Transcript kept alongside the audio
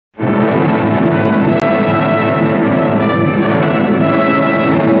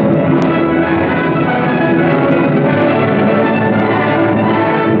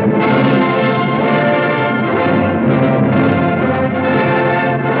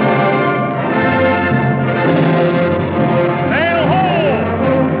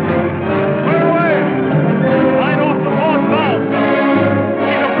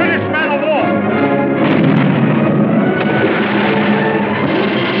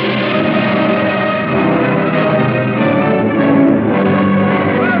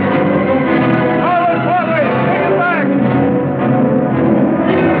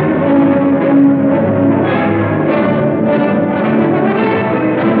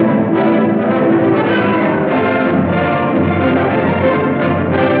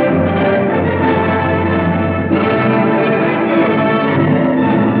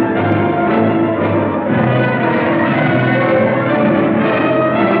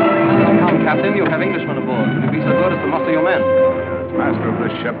morning, you have Englishmen aboard. Will you be so good as to muster your men? As master of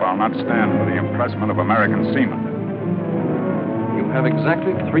this ship, I'll not stand for the impressment of American seamen. You have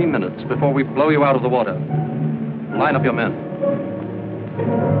exactly 3 minutes before we blow you out of the water. Line up your men.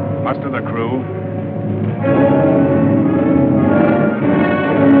 Muster the crew.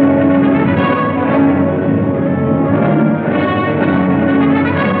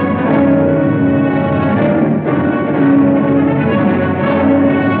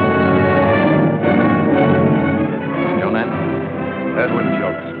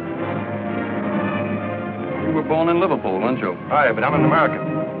 Born in Liverpool, weren't you? Aye, but I'm an American.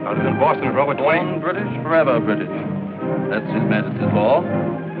 I lived in Boston for over 20. Born British, forever British. That's His Majesty's law.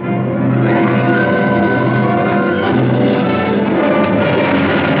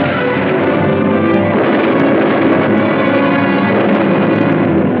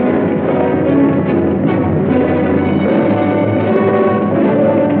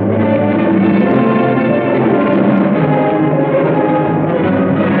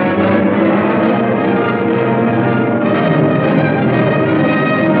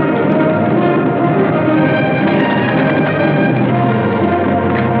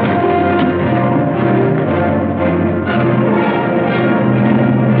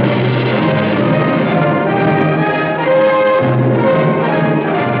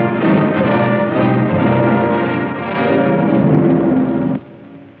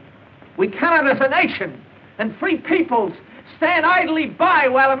 And free peoples stand idly by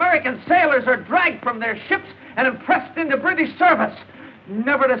while American sailors are dragged from their ships and impressed into British service,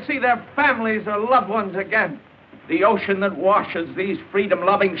 never to see their families or loved ones again. The ocean that washes these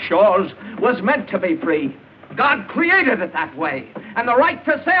freedom-loving shores was meant to be free. God created it that way, and the right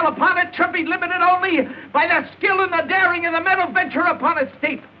to sail upon it should be limited only by the skill and the daring of the men who venture upon its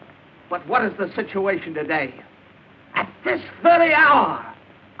deep. But what is the situation today? At this very hour,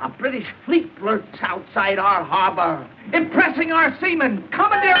 a British fleet lurks outside our harbor, impressing our seamen,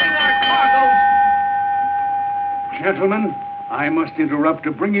 commandeering our cargoes. Gentlemen, I must interrupt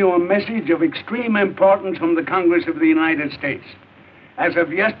to bring you a message of extreme importance from the Congress of the United States. As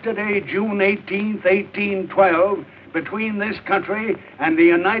of yesterday, June 18th, 1812, between this country and the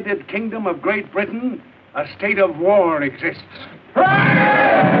United Kingdom of Great Britain, a state of war exists.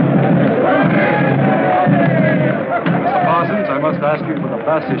 Parsons, I must ask you for the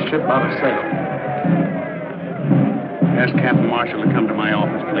fastest ship out of sail. Ask Captain Marshall to come to my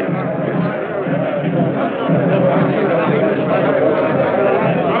office, please.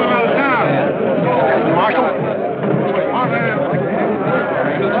 Captain Marshall?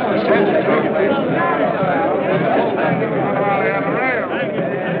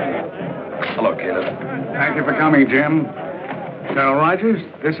 Hello, Caleb. Thank you for coming, Jim. Colonel Rogers,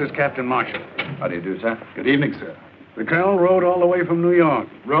 this is Captain Marshall. How do you do, sir? Good evening, sir. The colonel rode all the way from New York.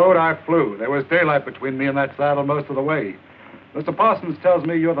 Road, I flew. There was daylight between me and that saddle most of the way. Mr. Parsons tells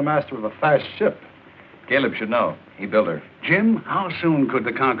me you're the master of a fast ship. Caleb should know. He built her. Jim, how soon could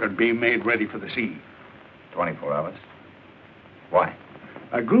the Concord be made ready for the sea? 24 hours. Why?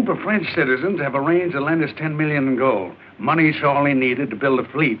 A group of French citizens have arranged to lend us $10 million in gold. Money sorely needed to build a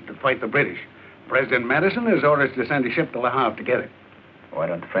fleet to fight the British. President Madison has orders to send a ship to Le Havre to get it. Why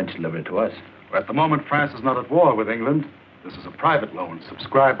don't the French deliver it to us? Well, at the moment, France is not at war with England. This is a private loan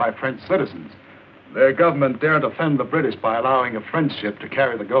subscribed by French citizens. Their government daren't offend the British by allowing a French ship to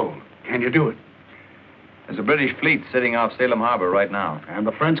carry the gold. Can you do it? There's a British fleet sitting off Salem Harbor right now. And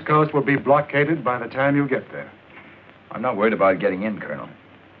the French coast will be blockaded by the time you get there. I'm not worried about getting in, Colonel.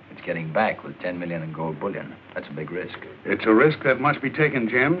 It's getting back with 10 million in gold bullion. That's a big risk. It's a risk that must be taken,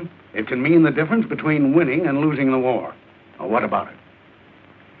 Jim. It can mean the difference between winning and losing the war. Now, what about it?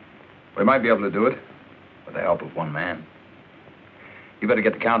 We might be able to do it, with the help of one man. You better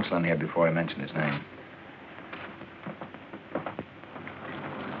get the counsel in here before I mention his name.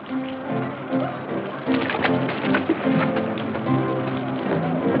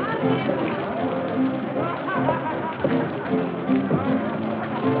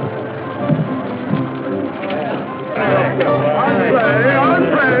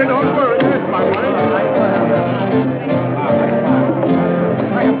 Don't worry. It's my money.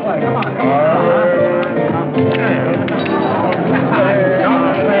 Come on.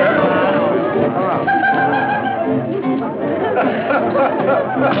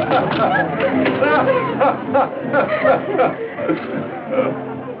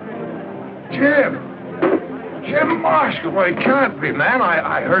 Jim Marshall, well, it can't be, man.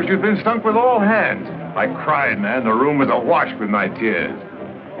 I heard you'd been stunk with all hands. I cried, man. The room was awash with my tears.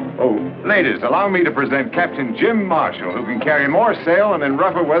 Oh, ladies, allow me to present Captain Jim Marshall, who can carry more sail and in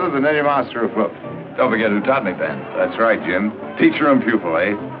rougher weather than any master afloat. Don't forget who taught me, Ben. That's right, Jim. Teacher and pupil,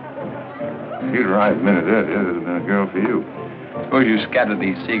 eh? If you'd arrived a minute earlier, there'd have been a girl for you. Suppose you scattered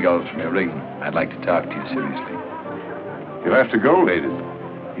these seagulls from your rigging. I'd like to talk to you seriously. You'll have to go, ladies.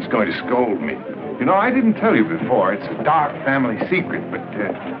 He's going to scold me. You know, I didn't tell you before. It's a dark family secret, but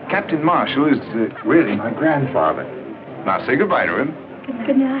Captain Marshall is really my grandfather. Now, say goodbye to him.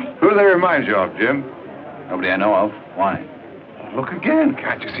 Good night. Who do they remind you of, Jim? Nobody I know of. Why? Look again.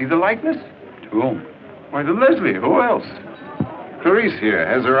 Can't you see the likeness? To whom? Why, to Leslie. Who else? Clarice here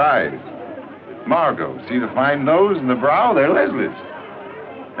has her eyes. Margot, see the fine nose and the brow? They're Leslie's.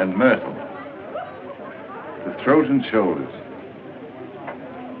 And Myrtle. The throat and shoulders.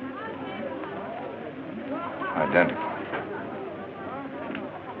 Identical.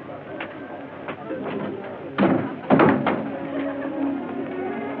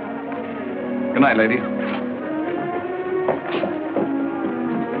 Good night, lady.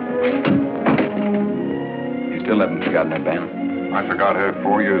 You still haven't forgotten her, Ben? I forgot her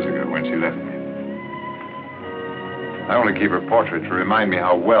 4 years ago when she left me. I only keep her portrait to remind me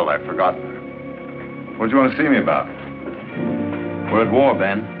how well I've forgotten her. What do you want to see me about? We're at war,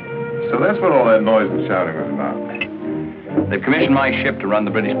 Ben. So that's what all that noise and shouting was about. They've commissioned my ship to run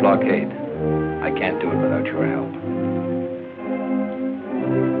the British blockade. I can't do it without your help.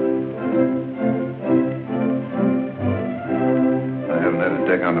 I haven't had a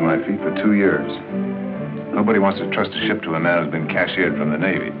deck under my feet for 2 years. Nobody wants to trust a ship to a man who's been cashiered from the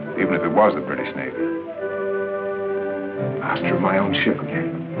Navy, even if it was the British Navy. Master of my own ship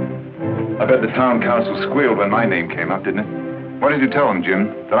again. I bet the town council squealed when my name came up, didn't it? What did you tell them, Jim?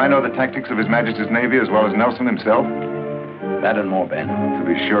 That I know the tactics of His Majesty's Navy as well as Nelson himself? That and more, Ben. To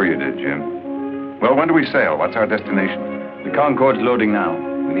be sure you did, Jim. Well, when do we sail? What's our destination? The Concorde's loading now.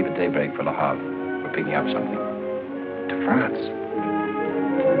 We leave at daybreak for Le Havre. We're picking up something. To France.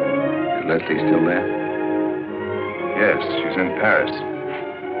 Is Leslie still there? Yes, she's in Paris.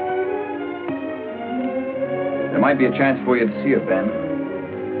 There might be a chance for you to see her, Ben.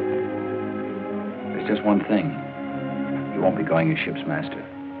 There's just one thing. You won't be going as ship's master.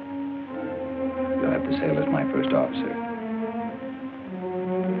 You'll have to sail as my first officer.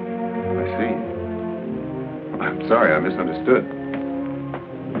 I see. I'm sorry, I misunderstood.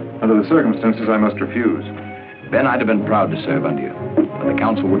 Under the circumstances, I must refuse. Ben, I'd have been proud to serve under you, but the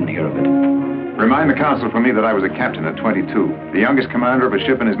council wouldn't hear of it. Remind the council for me that I was a captain at 22, the youngest commander of a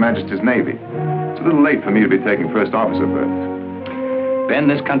ship in His Majesty's Navy. It's a little late for me to be taking first officer berths. Ben,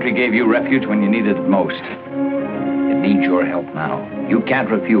 this country gave you refuge when you needed it most. It needs your help now. You can't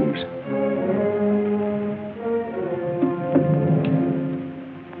refuse.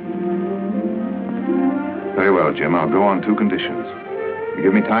 Very well, Jim. I'll go on 2 conditions. You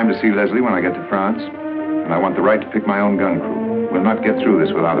give me time to see Leslie when I get to France, and I want the right to pick my own gun crew. We'll not get through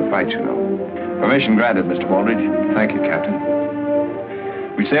this without a fight, you know. Permission granted, Mr. Waldridge. Thank you, Captain.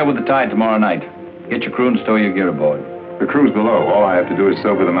 We sail with the tide tomorrow night. Get your crew and stow your gear aboard. The crew's below. All I have to do is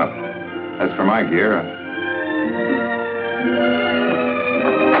sober them up. As for my gear,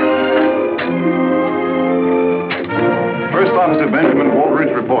 First Officer Benjamin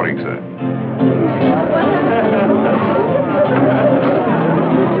Waldridge reporting, sir.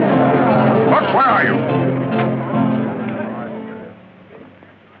 Buck, where are you?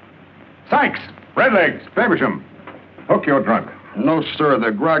 Sykes, Redlegs, Faversham. Hook, you're drunk. No, sir.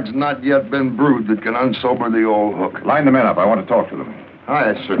 The grog's not yet been brewed that can unsober the old hook. Line the men up. I want to talk to them.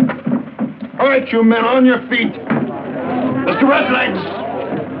 Aye, sir. All right, you men, on your feet. Mr. Redlegs!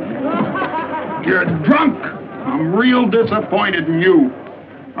 You're drunk. I'm real disappointed in you.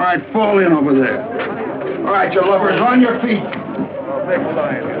 All right, fall in over there. All right, you lovers, on your feet. The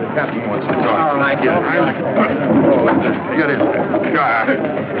captain wants to talk. Thank you. Get in.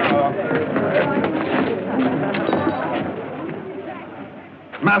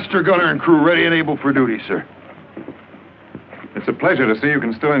 Master gunner and crew ready and able for duty, sir. It's a pleasure to see you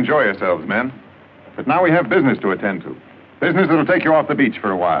can still enjoy yourselves, men. But now we have business to attend to. Business that'll take you off the beach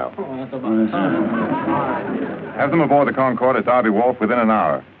for a while. Have them aboard the Concorde at Derby Wharf within an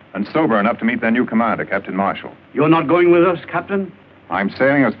hour, and sober enough to meet their new commander, Captain Marshall. You're not going with us, Captain? I'm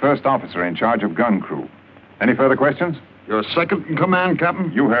sailing as first officer in charge of gun crew. Any further questions? You're second in command,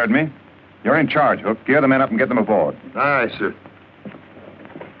 Captain? You heard me. You're in charge, Hook. Gear the men up and get them aboard. Aye, sir.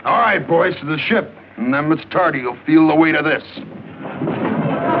 All right, boys, to the ship. And then Miss Tardy, you'll feel the weight of this.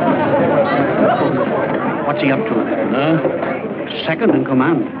 What's he up to? Huh? Second in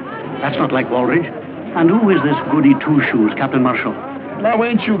command. That's not like Waldridge. And who is this goody two-shoes, Captain Marshall? Now,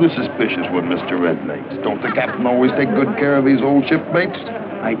 ain't you the suspicious one, Mr. Redlegs? Don't the captain always take good care of his old shipmates?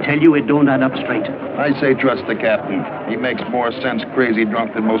 I tell you, it don't add up straight. I say trust the captain. He makes more sense crazy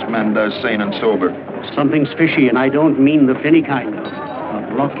drunk than most men does sane and sober. Something's fishy, and I don't mean the finny kind.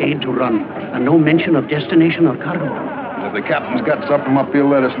 blockade to run, and no mention of destination or cargo. If the captain's got something up, he'll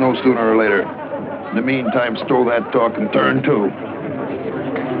let us know sooner or later. In the meantime, stow that talk and turn to.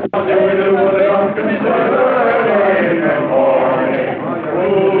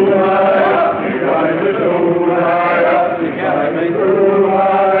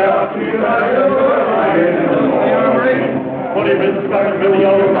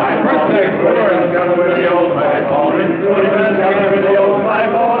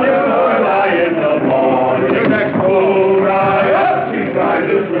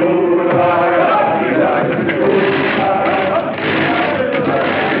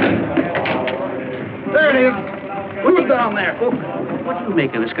 There it is. Who's down there, Cook? What do you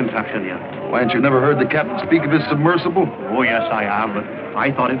make of this contraption here? Why, ain't you never heard the captain speak of his submersible? Oh, yes, I have, but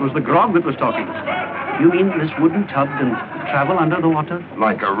I thought it was the grog that was talking. You mean this wooden tub can travel under the water?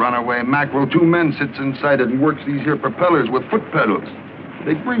 Like a runaway mackerel, 2 men sits inside it and works these here propellers with foot pedals.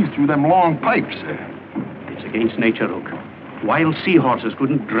 They breathe through them long pipes. It's against nature, Hook. Wild seahorses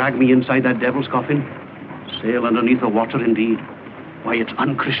couldn't drag me inside that devil's coffin. Sail underneath the water, indeed. Why, it's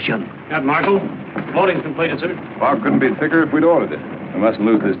unchristian. Captain Marshal, loading's completed, sir. Fog couldn't be thicker if we'd ordered it. We mustn't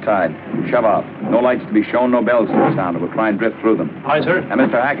lose this tide. Shove off. No lights to be shown, no bells to be sounded. We'll try and drift through them. Aye, sir. And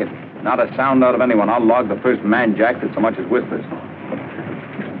Mr. Hackett, not a sound out of anyone. I'll log the first man jack that so much as whispers.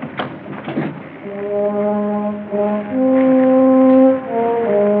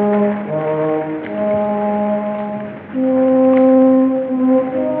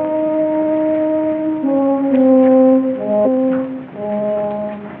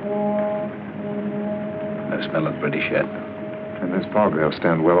 No smell of British yet. In this fog, they'll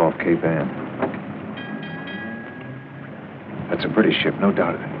stand well off Cape Ann. That's a British ship, no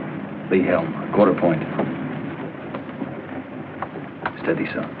doubt of it. Lee helm, quarter point. Steady,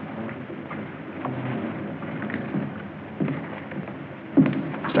 sir.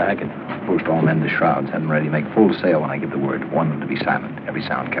 Mr. Hackett, post all men to shrouds. Have them ready to make full sail when I give the word. Warn them to be silent. Every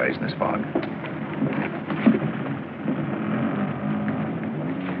sound carries in this fog.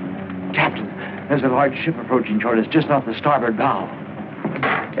 Captain, there's a large ship approaching toward us just off the starboard bow.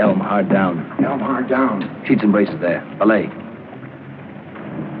 Helm hard down. Helm hard down. Sheets and braces there. Belay.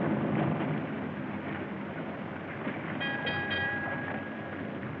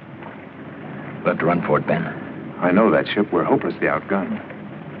 We'll have to run for it, Ben. I know that ship. We're hopelessly outgunned.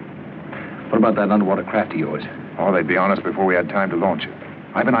 What about that underwater craft of yours? Oh, they'd be on us before we had time to launch it.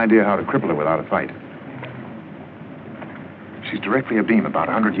 I've an idea how to cripple her without a fight. She's directly abeam, about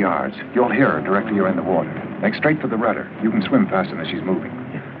 100 yards. You'll hear her directly you're in the water. Make straight for the rudder. You can swim faster than she's moving.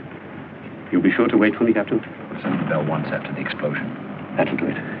 You'll be sure to wait for me, Captain? We'll send the bell once after the explosion. That'll do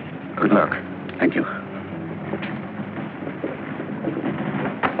it. Good luck. Thank you.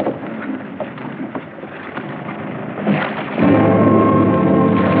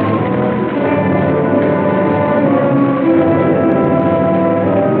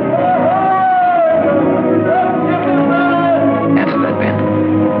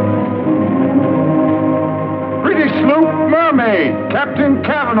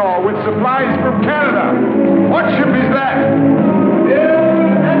 With supplies from Canada. What ship is that?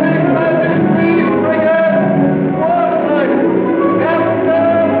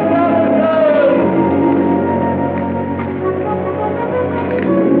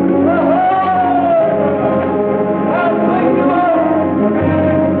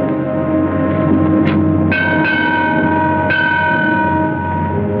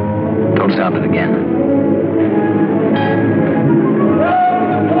 Don't sound it again.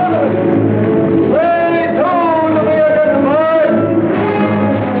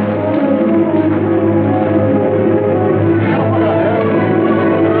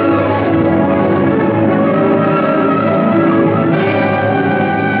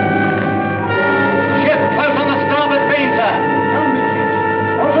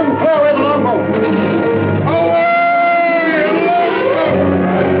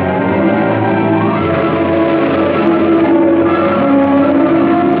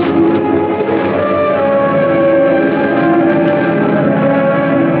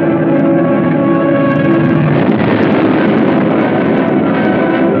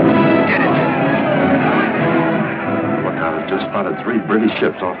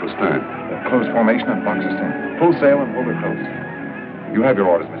 Ships off astern. Close formation and box us in. Full sail and hold her close. You have your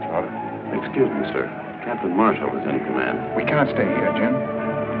orders, Mr. Potter. Excuse me, sir. Captain Marshall is in command. We can't stay here, Jim.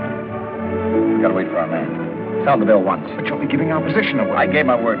 We gotta wait for our man. Sound the bell once. But you'll be giving our position away. I gave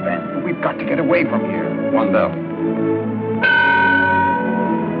my word, Ben. We've got to get away from here. One bell.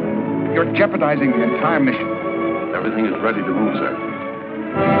 You're jeopardizing the entire mission. Everything is ready to move, sir.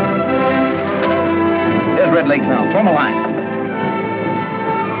 There's Red Lake now. Form a line.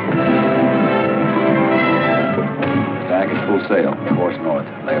 sail. Course north.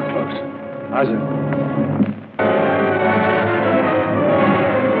 Lay her close. Aye, sir.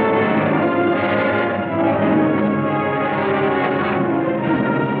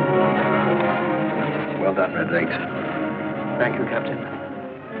 Well done, Red Legs. Thank you, Captain.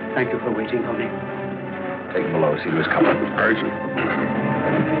 Thank you for waiting for me. Take him below. See to his comfort.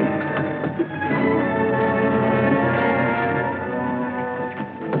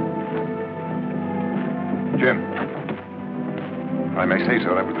 Jim, if I may say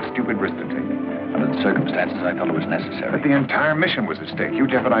so, that was a stupid risk to take. Under the circumstances, I felt it was necessary. But the entire mission was at stake. You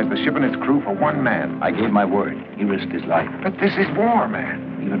jeopardized the ship and its crew for one man. I gave my word. He risked his life. But this is war, man.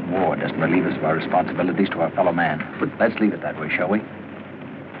 Even war doesn't relieve us of our responsibilities to our fellow man. But let's leave it that way, shall we?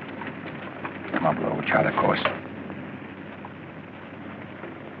 Come on, below. We'll chart our course.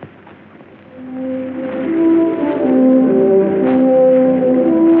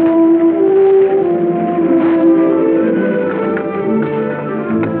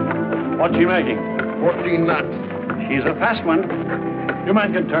 What's she making? 14 knots. She's a fast one. Your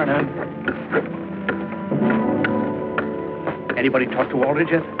man can turn in. Anybody talk to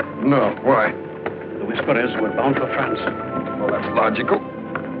Waldridge yet? No, why? The whisper is we're bound for France. Well, that's logical.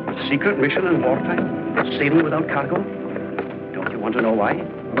 Secret mission in wartime? Sailing without cargo? Don't you want to know why?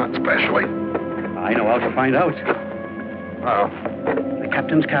 Not especially. I know how to find out. How? The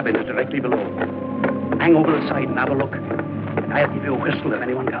captain's cabin is directly below. Hang over the side and have a look. I'll give you a whistle if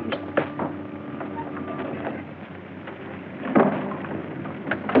anyone comes.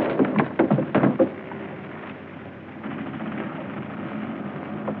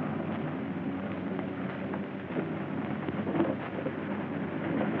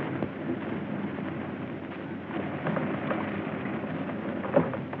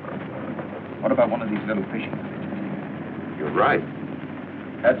 What about one of these little fishing villages? You're right.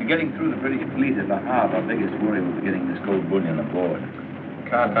 After getting through the British fleet at Le Havre, our biggest worry was getting this gold bullion aboard.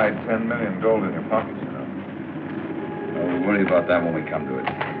 Can't hide 10 million gold in your pockets, you know. We'll worry about that when we come to it.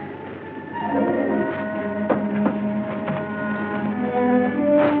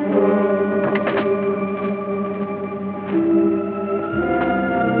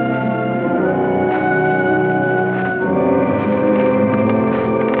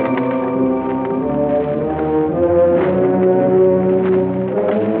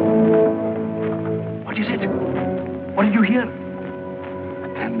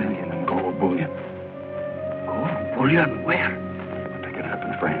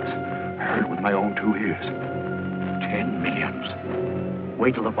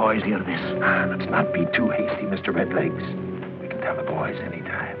 Wait till the boys hear this. Let's not be too hasty, Mr. Redlegs. We can tell the boys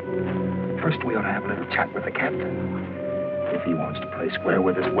anytime. First, we ought to have a little chat with the captain. If he wants to play square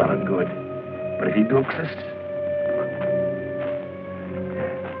with us, well and good. But if he dukes us...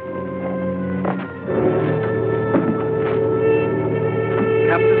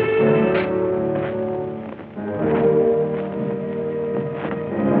 Captain?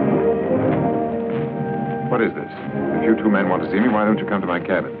 What is this? If you two men want to see me, why don't you come to my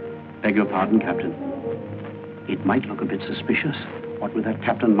cabin? Beg your pardon, Captain. It might look a bit suspicious. What with that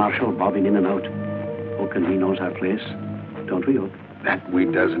Captain Marshal bobbing in and out. Hook and he knows our place. Don't we, Hook? That we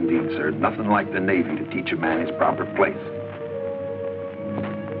does indeed, sir. Nothing like the Navy to teach a man his proper place.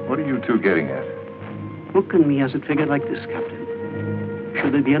 What are you two getting at? Hook and me has it figured like this, Captain.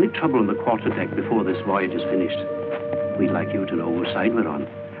 Should there be any trouble on the quarterdeck before this voyage is finished, we'd like you to know whose side we're on.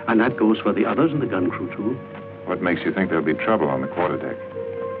 And that goes for the others in the gun crew, too. What makes you think there'll be trouble on the quarterdeck?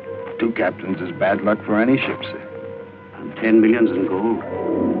 2 captains is bad luck for any ship, sir. And 10 millions in gold.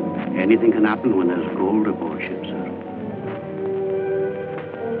 Anything can happen when there's gold aboard ship, sir.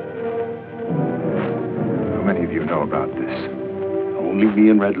 How many of you know about this? Only me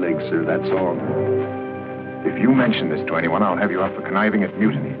and Redlegs, sir, that's all. If you mention this to anyone, I'll have you up for conniving at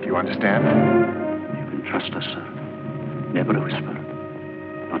mutiny. Do you understand? You can trust us, sir. Never a whisper.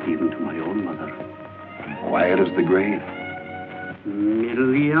 Not even to my own mother. Quiet as the grave.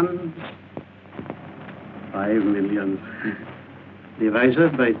 Millions. 5 million.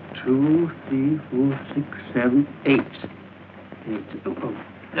 Divided by 2, 3, 4, 6, 7, 8. 8. Oh.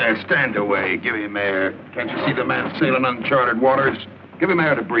 Stand away. Give him air. Can't you see the man sailing uncharted waters? Give him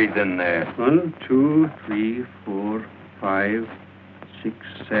air to breathe in there. 1, 2, 3, 4, 5, 6,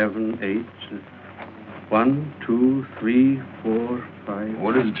 7, 8. 1, 2, 3, 4, 5.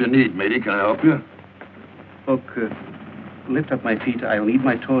 What is it you need, matey? Can I help you? Look, lift up my feet. I'll need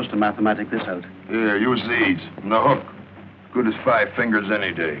my toes to mathematic this out. Here, use these. And the hook. Good as 5 fingers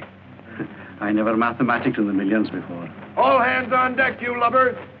any day. I never mathematiced in the millions before. All hands on deck, you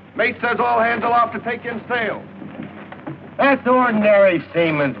lubbers. Mate says all hands aloft to take in sail. That's ordinary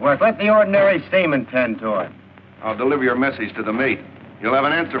seaman's work. Let the ordinary seaman tend to it. I'll deliver your message to the mate. He'll have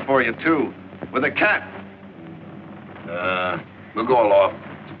an answer for you, too. With a cat. We'll go aloft.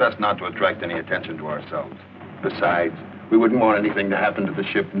 It's best not to attract any attention to ourselves. Besides, we wouldn't want anything to happen to the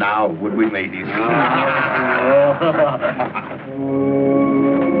ship now, would we, mateys?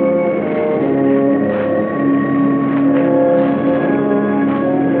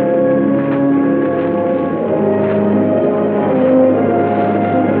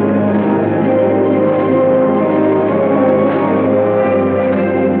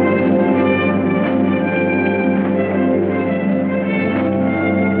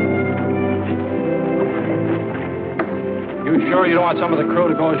 You don't want some of the crew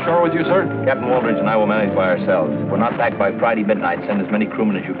to go ashore with you, sir? Captain Waldridge and I will manage by ourselves. If we're not back by Friday midnight, send as many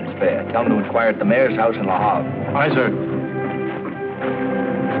crewmen as you can spare. Tell them to inquire at the mayor's house in La Havre. Aye, sir.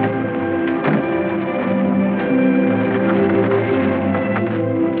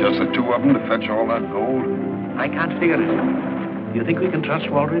 Just the two of them to fetch all that gold? I can't figure it. Do you think we can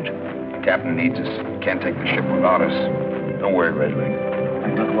trust Waldridge? The captain needs us. He can't take the ship without us. Don't worry, Redleg.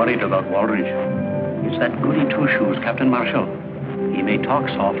 I'm not worried about Waldridge. It's that goody two-shoes, Captain Marshall. He may talk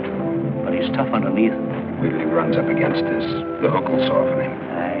soft, but he's tough underneath. Wait till he runs up against us. The hook will soften him.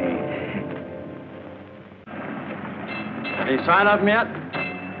 Aye. Any sign of him yet?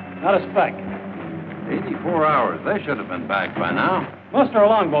 Not a speck. 84 hours. They should have been back by now. Muster a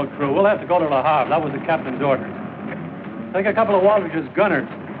longboat crew. We'll have to go to La Havre. That was the captain's order. Take a couple of Waldridge's gunners.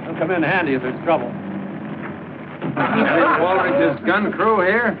 They'll come in handy if there's trouble. Any Waldridge's gun crew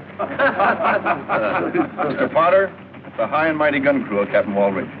here? Mr. Potter, the high and mighty gun crew of Captain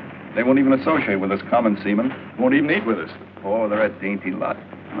Waldridge. They won't even associate with us common seamen. Won't even eat with us. Oh, they're a dainty lot.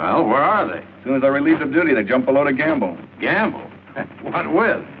 Well, where are they? As soon as they're relieved of duty, they jump below to gamble. Gamble? What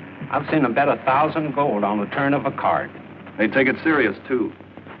with? I've seen them bet 1,000 gold on the turn of a card. They take it serious, too.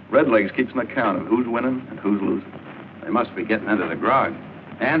 Redlegs keeps an account of who's winning and who's losing. They must be getting into the grog.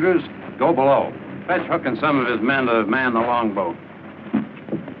 Andrews, go below. Fetch Hook and some of his men to man the longboat.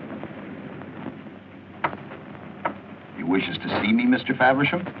 He wishes to see me, Mr.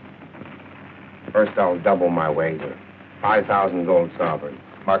 Faversham? First, I'll double my wager. 5,000 gold sovereigns.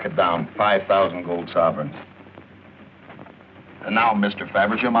 Mark it down, 5,000 gold sovereigns. And now, Mr.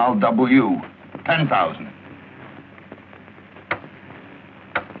 Faversham, I'll double you. 10,000.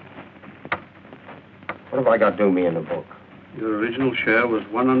 What have I got due me in the book? Your original share was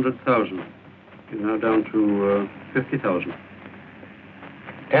 100,000. You're now down to 50,000.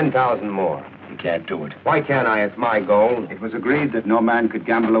 10,000 more. You can't do it. Why can't I? It's my gold. It was agreed that no man could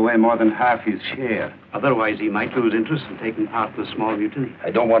gamble away more than half his share. Otherwise, he might lose interest in taking part in the small mutiny.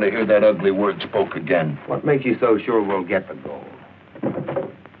 I don't want to hear that ugly word spoke again. What makes you so sure we'll get the gold?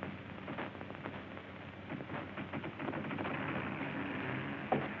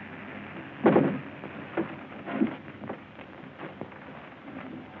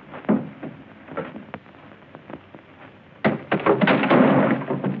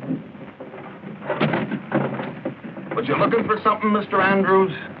 Was you looking for something, Mr.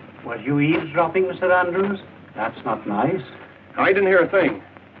 Andrews? Was you eavesdropping, Mr. Andrews? That's not nice. I didn't hear a thing.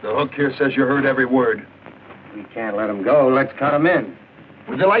 The hook here says you heard every word. We can't let him go. Let's cut him in.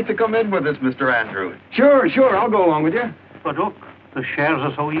 Would you like to come in with us, Mr. Andrews? Sure. I'll go along with you. But look, the shares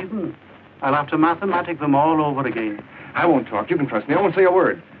are so even. I'll have to mathematic them all over again. I won't talk. You can trust me. I won't say a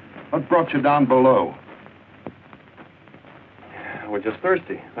word. What brought you down below? We're just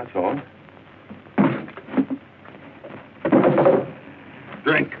thirsty, that's all.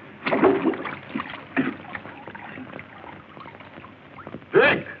 Drink.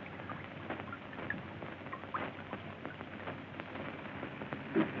 Drink!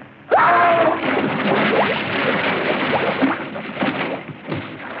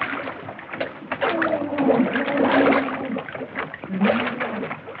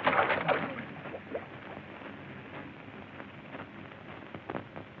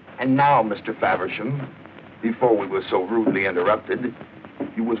 And now, Mr. Faversham, before we were so rudely interrupted,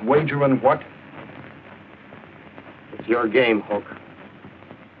 you was wagering what? It's your game, Hook.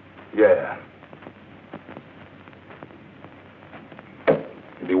 Yeah.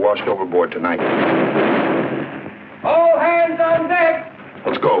 You'll be washed overboard tonight. All hands on deck!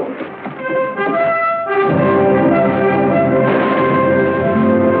 Let's go.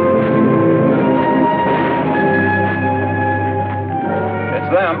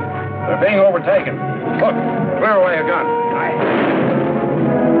 It's them. They're being overtaken. Look, clear away a gun.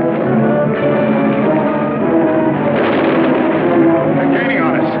 They're gaining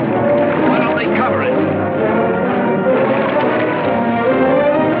on us. Why don't they cover it?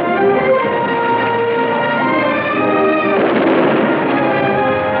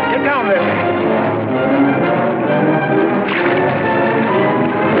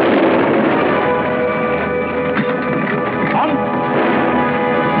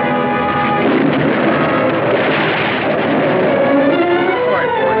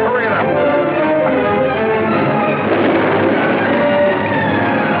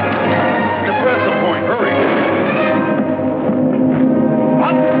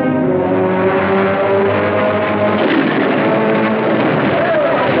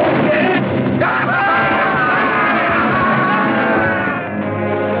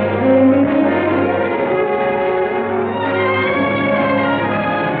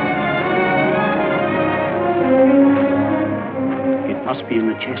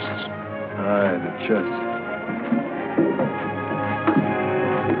 chests. Aye, the chests.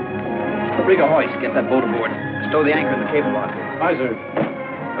 Rig a hoist. Get that boat aboard. Stow the anchor in the cable lock. Aye, sir.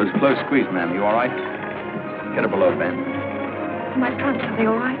 That was a close squeeze, ma'am. You all right? Get her below, Ben. My trunks, are they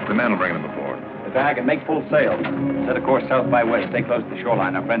all right? The men will bring them aboard. The bag and make full sail. Set a course south by west. Stay close to the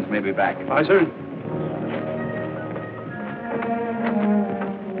shoreline. Our friends may be back. Aye, sir.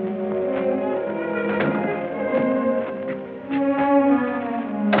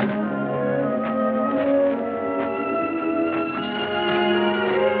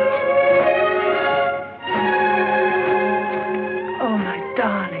 Oh, my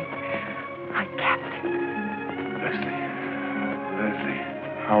darling. My Captain. Leslie,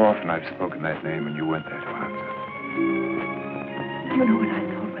 how often I've spoken that name and you weren't there to answer. You know what I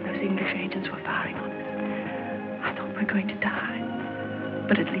thought when those English agents were firing on us? I thought we're going to die.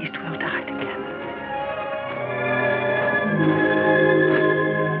 But at least we'll die together.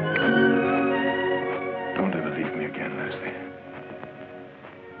 Don't ever leave me again, Leslie.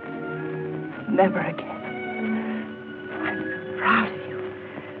 Never again. I'm so proud of you.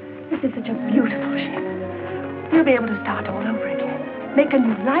 This is such a beautiful ship. We'll be able to start all over again. Make a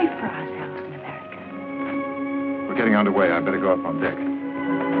new life for ourselves in America. We're getting underway. I better go up on deck.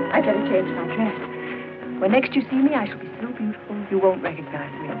 I'd better change my dress. When next you see me, I shall be so beautiful you won't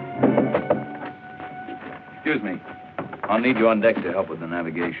recognize me. Excuse me. I'll need you on deck to help with the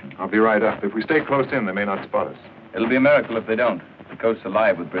navigation. I'll be right up. If we stay close in, they may not spot us. It'll be a miracle if they don't. The coast's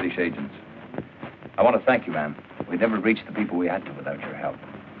alive with British agents. I want to thank you, ma'am. We'd never reached the people we had to without your help.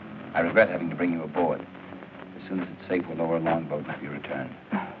 I regret having to bring you aboard. As soon as it's safe, we'll lower a longboat and have you returned.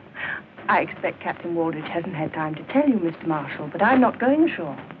 I expect Captain Waldridge hasn't had time to tell you, Mr. Marshall, but I'm not going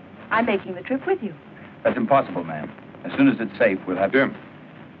ashore. I'm making the trip with you. That's impossible, ma'am. As soon as it's safe, we'll have... Jim,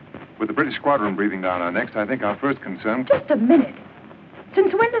 with the British squadron breathing down our necks, I think our first concern... Just a minute.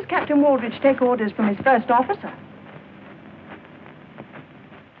 Since when does Captain Waldridge take orders from his first officer?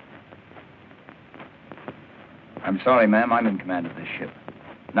 I'm sorry, ma'am. I'm in command of this ship,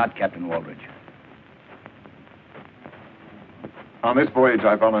 not Captain Waldridge. On this voyage,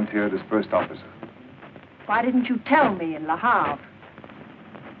 I volunteered as first officer. Why didn't you tell me in Le Havre?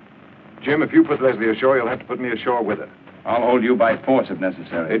 Jim, if you put Leslie ashore, you'll have to put me ashore with her. I'll hold you by force if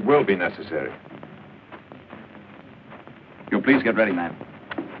necessary. It will be necessary. You'll please get ready, ma'am.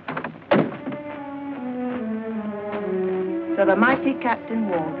 So the mighty Captain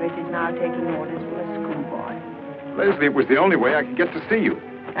Waldridge is now taking orders from a schoolboy. Leslie, it was the only way I could get to see you.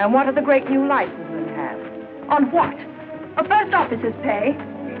 And what do the great new licensemen have? On what? A first officer's pay?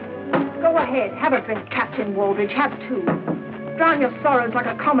 Go ahead, have a drink, Captain Waldridge. Have two. Drown your sorrows like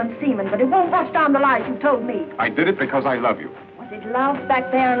a common seaman, but it won't wash down the lies you told me. I did it because I love you. Was it love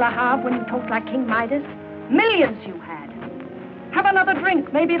back there in Le Havre when you talked like King Midas? Millions you had. Have another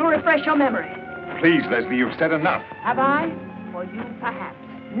drink. Maybe it'll refresh your memory. Please, Leslie, you've said enough. Have I? For you, perhaps.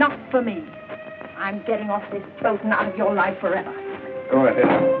 Not for me. I'm getting off this boat and out of your life forever. Go ahead.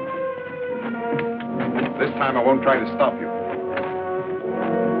 This time I won't try to stop you.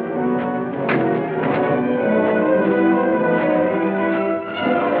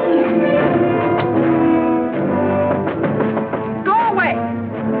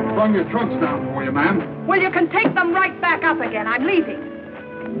 Slung your trunks down for you, ma'am. Well, you can take them right back up again. I'm leaving.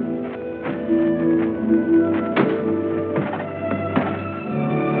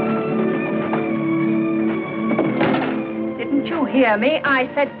 Didn't you hear me? I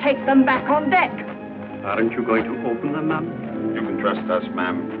said take them back on deck. Aren't you going to open them, ma'am? You can trust us,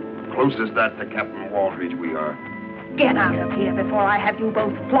 ma'am. Close as that to Captain Waldridge we are. Get out of here before I have you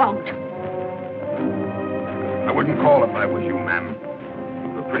both flogged. I wouldn't call if I was you, ma'am.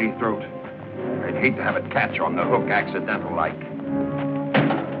 A pretty throat. I'd hate to have it catch on the hook accidental like.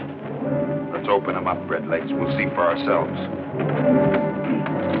 Let's open them up, Red Legs. We'll see for ourselves.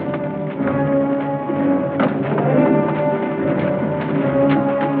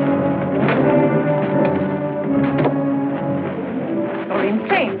 You're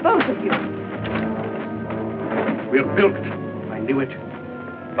insane, both of you. We're bilked. I knew it.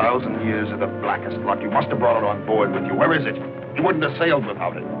 1,000 years of the blackest luck. You must have brought it on board with you. Where is it? You wouldn't have sailed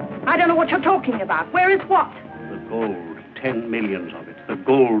without it. I don't know what you're talking about. Where is what? The gold. 10 millions of it. The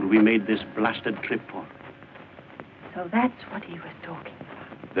gold we made this blasted trip for. So that's what he was talking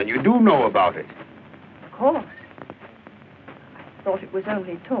about. Then you do know about it. Of course. I thought it was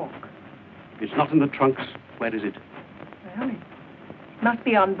only talk. It's not in the trunks. Where is it? Well, it must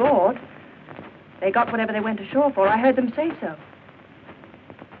be on board. They got whatever they went ashore for. I heard them say so.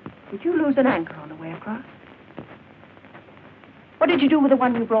 Did you lose an anchor on the way across? What did you do with the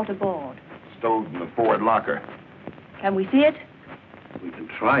one you brought aboard? Stowed in the forward locker. Can we see it? We can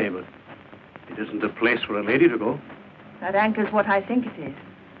try, but it isn't a place for a lady to go. That anchor's what I think it is.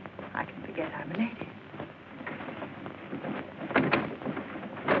 I can forget I'm a lady.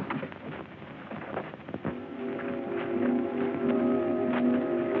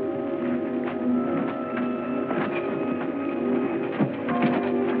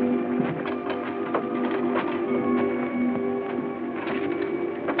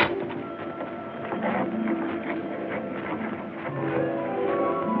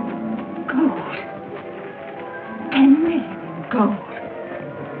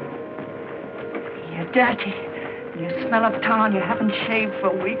 Dirty. You smell of tar and you haven't shaved for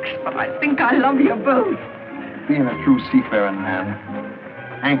weeks, but I think I love you both. Being a true seafaring man,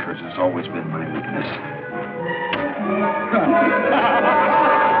 anchors has always been my weakness.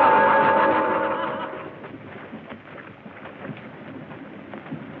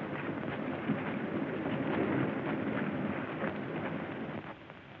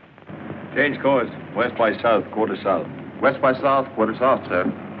 Change course. West by south, quarter south. West by south, quarter south,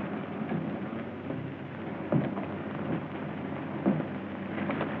 sir.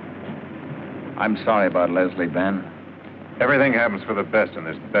 I'm sorry about Leslie, Ben. Everything happens for the best in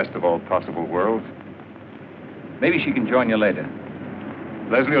this best of all possible worlds. Maybe she can join you later.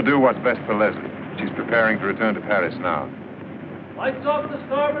 Leslie will do what's best for Leslie. She's preparing to return to Paris now. Lights off the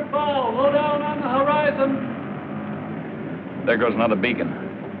starboard bow. Low down on the horizon. There goes another beacon.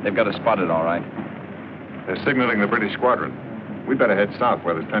 They've got us spotted, all right. They're signaling the British squadron. We'd better head south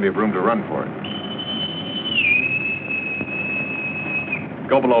where there's plenty of room to run for it.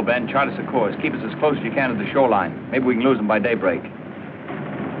 Go below, Ben. Chart us a course. Keep us as close as you can to the shoreline. Maybe we can lose them by daybreak.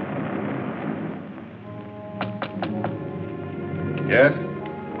 Yes?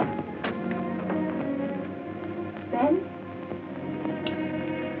 Ben?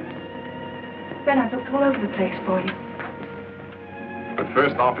 Ben, I've looked all over the place for you. The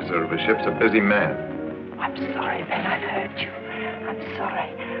first officer of a ship's a busy man. I'm sorry, Ben. I've hurt you. I'm sorry.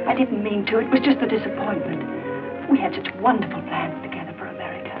 I didn't mean to. It was just the disappointment. We had such wonderful plans together for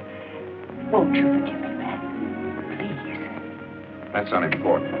America. Won't you forgive me, Ben? Please. That's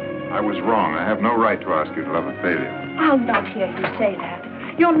unimportant. I was wrong. I have no right to ask you to love a failure. I'll not hear you say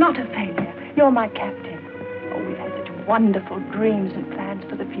that. You're not a failure. You're my captain. Oh, we've had such wonderful dreams and plans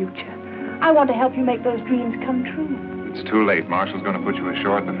for the future. I want to help you make those dreams come true. It's too late. Marshall's going to put you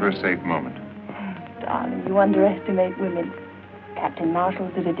ashore at the first safe moment. Darling, you underestimate women. Captain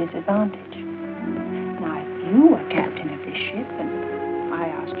Marshall's at a disadvantage. Now, if you were captain of this ship and I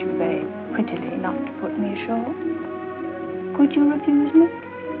asked you very prettily not to put me ashore, could you refuse me?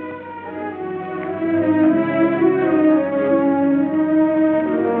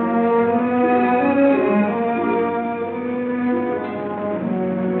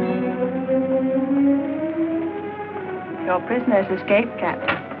 Your prisoner's escaped,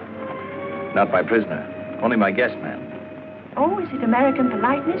 Captain. Not my prisoner. Only my guest man. Oh, is it American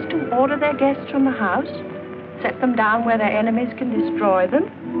politeness to order their guests from the house? Set them down where their enemies can destroy them?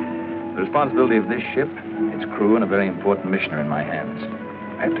 The responsibility of this ship, its crew, and a very important mission are in my hands.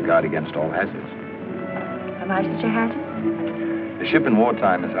 I have to guard against all hazards. Am I such a hazard? The ship in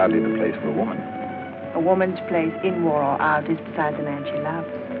wartime is hardly the place for a woman. A woman's place in war or out is beside the man she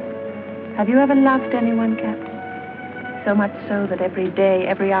loves. Have you ever loved anyone, Captain? So much so that every day,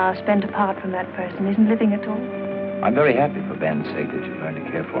 every hour spent apart from that person isn't living at all? I'm very happy for Ben's sake that you learned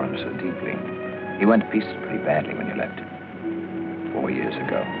to care for him so deeply. He went to pieces pretty badly when you left him. 4 years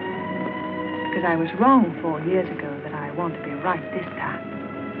ago. Because I was wrong 4 years ago that I want to be right this time.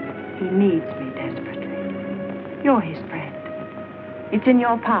 He needs me desperately. You're his friend. It's in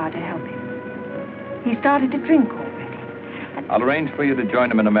your power to help him. He started to drink already. I'll arrange for you to join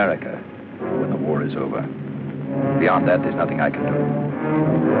him in America when the war is over. Beyond that, there's nothing I can do.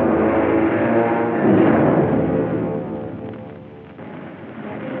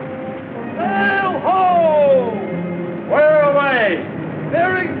 Sail ho! We're away!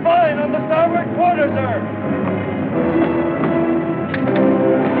 Bearing fine on the starboard quarter, sir!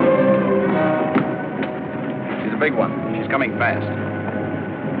 She's a big one. She's coming fast.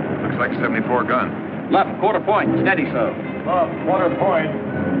 Looks like 74 gun. Left, quarter point. Steady, sir. Quarter point.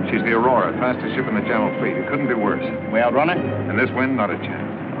 She's the Aurora, fastest ship in the Channel Fleet. It couldn't be worse. We outrun it? In this wind, not a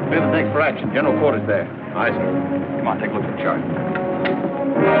chance. Clear the deck for action. General quarters there. Aye, sir. Come on, take a look at the chart.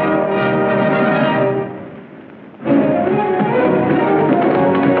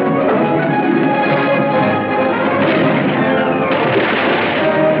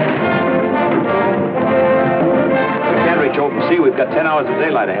 We can't reach open sea. We've got 10 hours of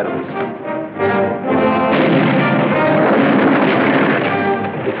daylight ahead of us.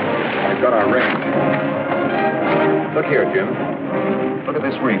 We've got our range. Look here, Jim. Look at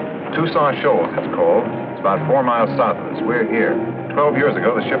this reef. Tucson Shoals, it's called. It's about 4 miles south of us. We're here. 12 years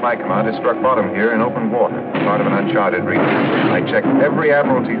ago, the ship I commanded struck bottom here in open water, part of an uncharted reef. I checked every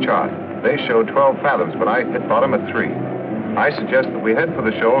Admiralty chart. They showed 12 fathoms, but I hit bottom at 3. I suggest that we head for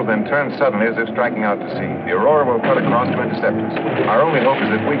the shoals, then turn suddenly as if striking out to sea. The Aurora will cut across to intercept us. Our only hope is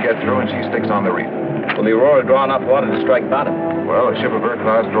that we get through and she sticks on the reef. Will the Aurora draw enough water to strike bottom? Well, a ship of her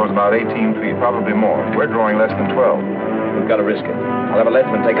class draws about 18 feet, probably more. We're drawing less than 12. We've got to risk it. I'll have a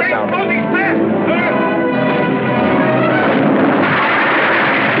leadsman take a sound.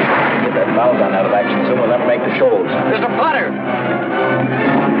 Get that bow gun out of action soon. We'll never make the shoals. There's a flutter.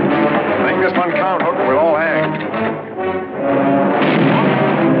 Make this one count, Hook, or we'll all hang.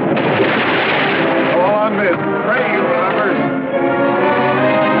 Go on, miss. Pray, you lovers.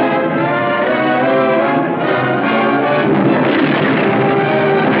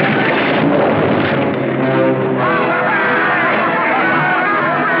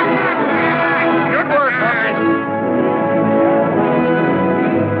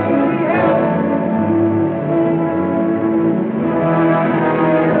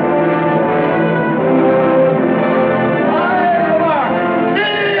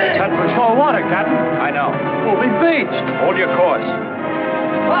 Hold your course.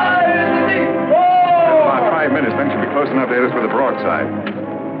 About 5 minutes, then she'll be close enough to hit us with a broadside.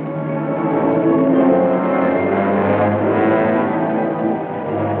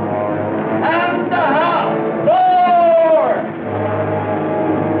 And the house! Four!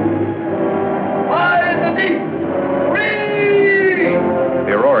 High in the deep! 3!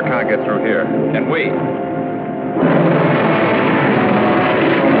 The Aurora can't get through here. And we?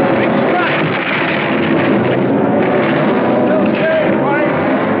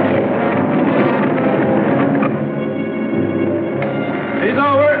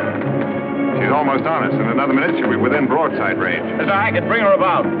 Almost on us. In another minute, she'll be within broadside range. Mr. Hackett, bring her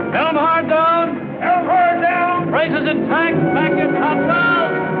about. Helm hard down! Helm hard down! Braces intact! Back in topsail!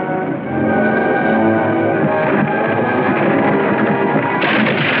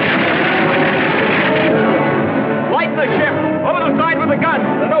 Light the ship! Over the side with the gun!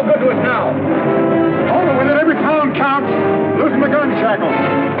 They're no good to us now. Over with it. Every pound counts. Loosen the gun shackle.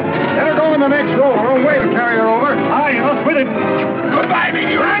 Let her go in the next row. Wrong way to carry her over. Aye, you're not with it. Goodbye,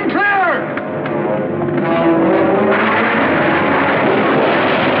 baby. Run clear!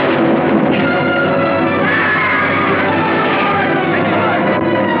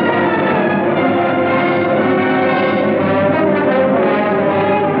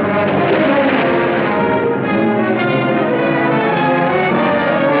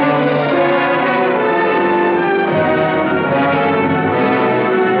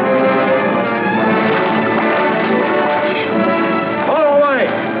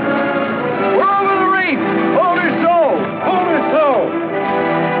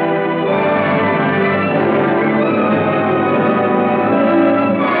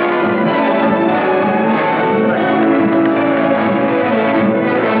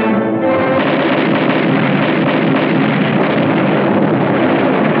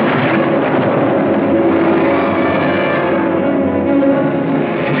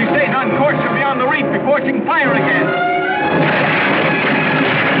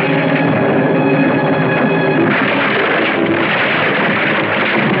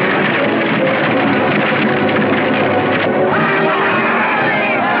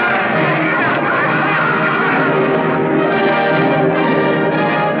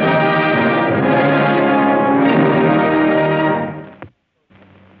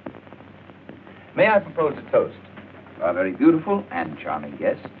 I propose a toast to our very beautiful and charming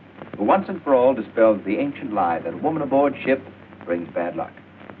guest, who once and for all dispels the ancient lie that a woman aboard ship brings bad luck.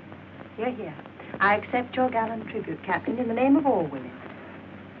 Hear, hear. I accept your gallant tribute, Captain, in the name of all women.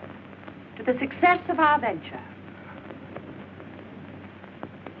 To the success of our venture.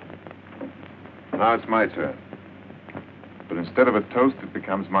 Now it's my turn. But instead of a toast, it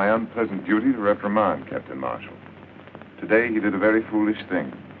becomes my unpleasant duty to reprimand Captain Marshall. Today, he did a very foolish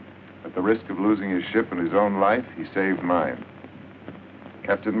thing. At the risk of losing his ship and his own life, he saved mine.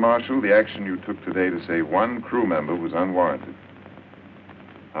 Captain Marshall, the action you took today to save one crew member was unwarranted.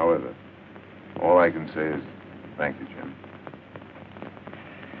 However, all I can say is thank you, Jim.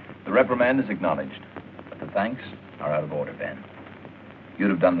 The reprimand is acknowledged, but the thanks are out of order, Ben. You'd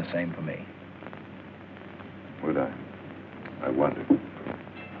have done the same for me. Would I? I wondered.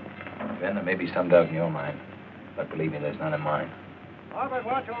 Ben, there may be some doubt in your mind, but believe me, there's none in mine. Harvard,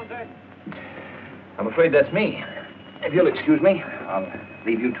 watch on deck. I'm afraid that's me. If you'll excuse me, I'll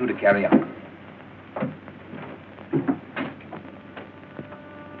leave you two to carry on.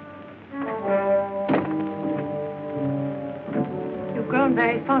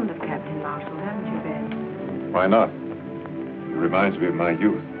 very fond of Captain Marshall, haven't you, Ben? Why not? He reminds me of my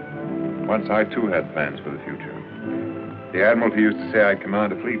youth. Once I, too, had plans for the future. The Admiralty used to say I'd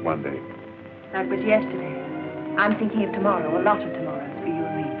command a fleet one day. That was yesterday. I'm thinking of tomorrow, a lot of tomorrows for you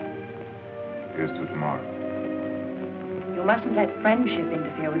and me. Here's to tomorrow. You mustn't let friendship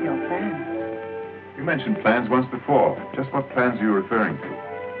interfere with your plans. You mentioned plans once before. Just what plans are you referring to?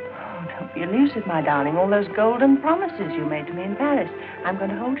 Oh, don't be elusive, my darling. All those golden promises you made to me in Paris. I'm going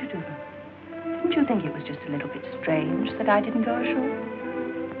to hold you to them. Didn't you think it was just a little bit strange that I didn't go ashore?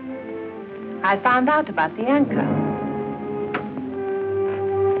 I found out about the anchor.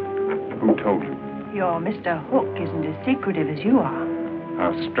 Who told you? Your Mr. Hook isn't as secretive as you are.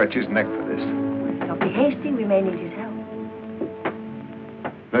 I'll stretch his neck for this. Don't be hasty. We may need his help.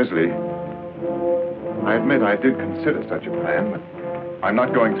 Leslie, I admit I did consider such a plan, but I'm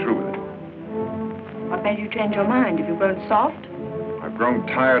not going through with it. What made you change your mind? Have you grown soft? I've grown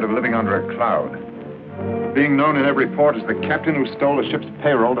tired of living under a cloud. Being known in every port as the captain who stole a ship's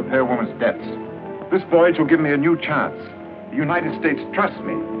payroll to pay a woman's debts. This voyage will give me a new chance. The United States trusts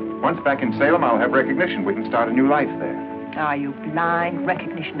me. Once back in Salem, I'll have recognition. We can start a new life there. Are you blind?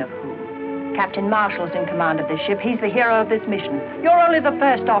 Recognition of who? Captain Marshall's in command of this ship. He's the hero of this mission. You're only the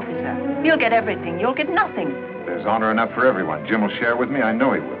first officer. He'll get everything. You'll get nothing. There's honor enough for everyone. Jim will share with me. I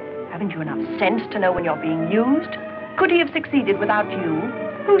know he will. Haven't you enough sense to know when you're being used? Could he have succeeded without you?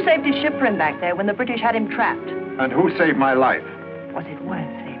 Who saved his ship for him back there when the British had him trapped? And who saved my life? Was it worth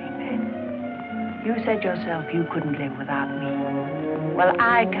saving, Ben? You said yourself you couldn't live without me. Well,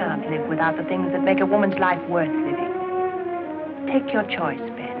 I can't live without the things that make a woman's life worth living. Take your choice,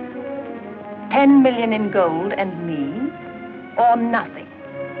 Ben. 10 million in gold and me, or nothing.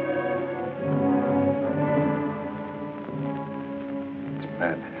 It's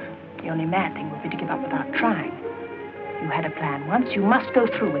madness. The only mad thing would be to give up without trying. You had a plan once, you must go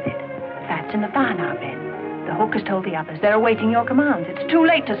through with it. That's in the fire now, Ben. The Hook has told the others. They're awaiting your commands. It's too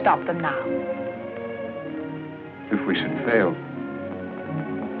late to stop them now. If we should fail,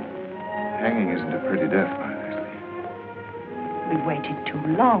 hanging isn't a pretty death, my Leslie. We've waited too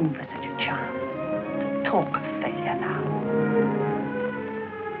long for such a chance. To talk of failure now.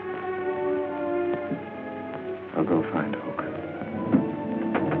 I'll go find Hook.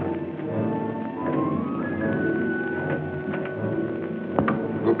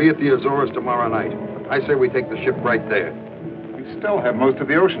 We'll be at the Azores tomorrow night. I say we take the ship right there. We still have most of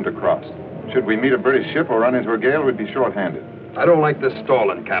the ocean to cross. Should we meet a British ship or run into a gale, we'd be short-handed. I don't like this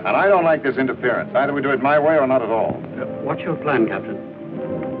stalling, Captain. And I don't like this interference. Either we do it my way or not at all. What's your plan, Captain?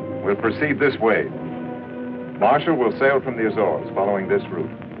 We'll proceed this way. Marshall will sail from the Azores, following this route.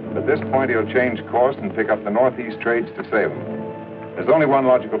 At this point, he'll change course and pick up the northeast trades to Salem. There's only one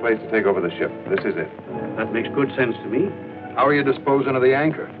logical place to take over the ship. This is it. That makes good sense to me. How are you disposing of the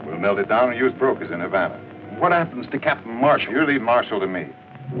anchor? We'll melt it down and use brokers in Havana. What happens to Captain Marshall? You leave Marshall to me.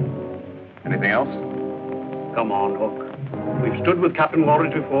 Anything else? Come on, Hook. We've stood with Captain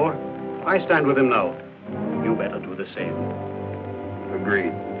Waldridge before. I stand with him now. You better do the same.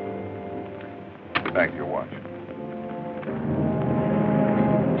 Agreed. Back to your watch.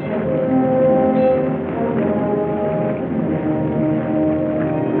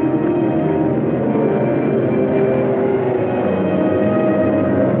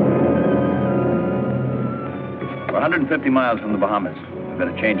 We're 150 miles from the Bahamas. We're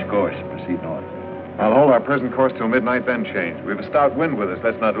going to change course, proceed north. I'll hold our present course till midnight, then change. We have a stout wind with us.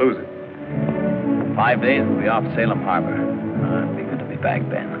 Let's not lose it. 5 days, we'll be off Salem Harbor. It'll be good to be back,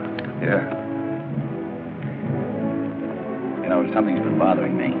 Ben. Yeah. You know, something's been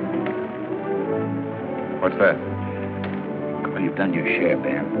bothering me. What's that? Well, you've done your share,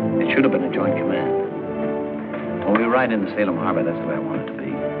 Ben. It should have been a joint command. When we ride into Salem Harbor, that's the way I want it to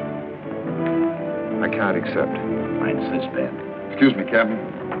be. I can't accept. I insist, Ben. Excuse me, Captain.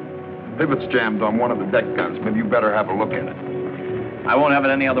 Pivot's jammed on one of the deck guns. Maybe you better have a look at it. I won't have it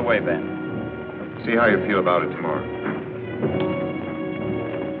any other way, Ben. See how you feel about it tomorrow.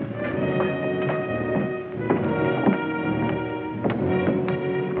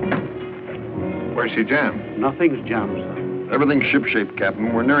 Where's she jammed? Nothing's jammed, sir. Everything's shipshape,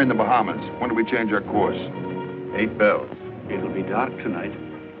 Captain. We're nearing the Bahamas. When do we change our course? 8 bells. It'll be dark tonight.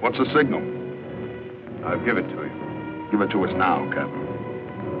 What's the signal? I'll give it to you. Give it to us now, Captain.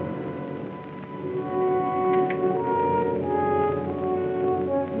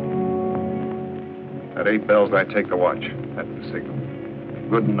 At 8 bells, I take the watch. That's the signal.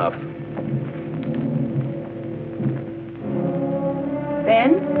 Good enough.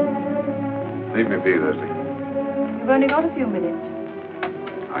 Ben, Leave me be, Leslie. you've only got a few minutes.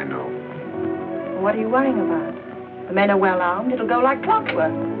 I know. What are you worrying about? The men are well armed. It'll go like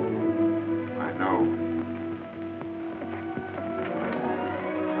clockwork. I know.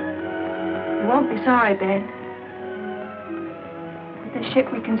 You won't be sorry, Ben. With this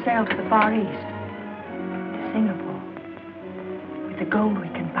ship, we can sail to the Far East, to Singapore. With the gold, we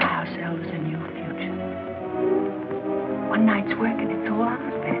can buy ourselves a new future. One night's work, and it's all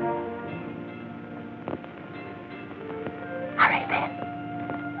ours, Ben. Hurry, Ben.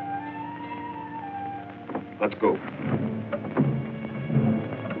 Let's go.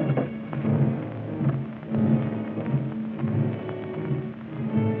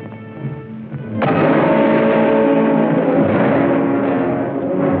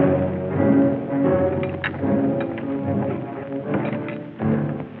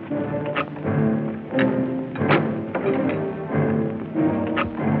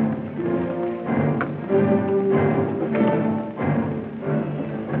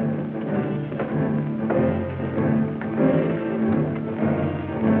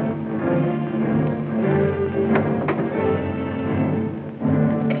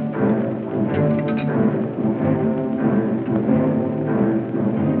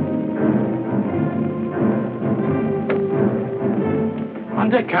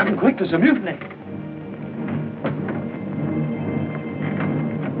 Captain, quick, there's a mutiny.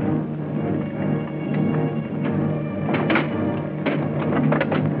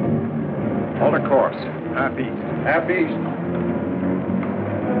 Hold a course. Half east. Half east.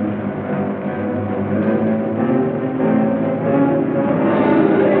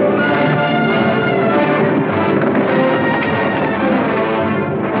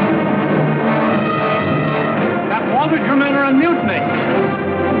 Captain Waldridge, your men are on mutiny.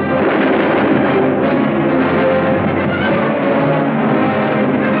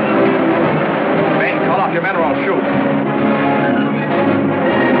 Your men or I'll shoot.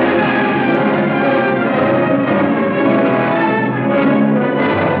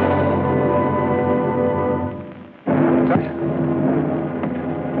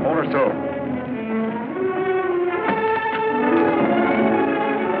 Hold her so.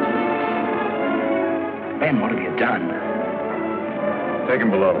 Ben, what have you done? Take him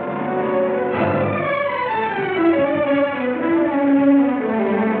below.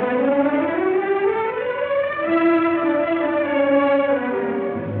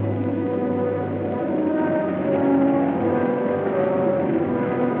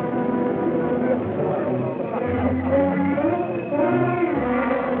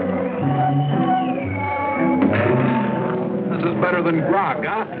 Than grog,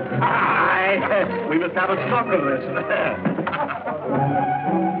 huh? Aye, we must have a stock of this.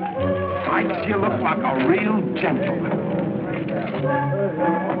 Sykes, you look like a real gentleman.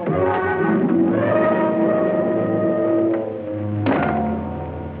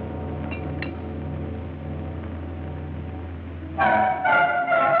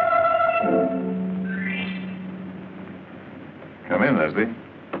 Come in, Leslie.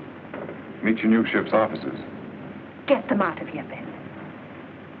 Meet your new ship's officers. Get them out of here, Ben.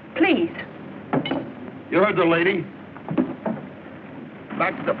 Please. You heard the lady?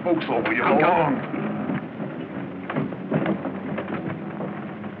 Back to the forecastle where you belong.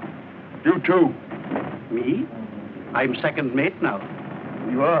 You too. Me? I'm second mate now.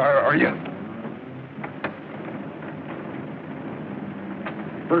 You are you?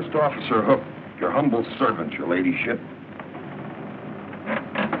 First Officer Hook, your humble servant, your ladyship.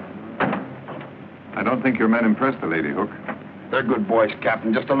 I don't think your men impressed the lady, Hook. They're good boys,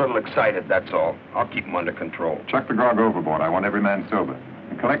 Captain. Just a little excited, that's all. I'll keep them under control. Chuck the grog overboard. I want every man sober.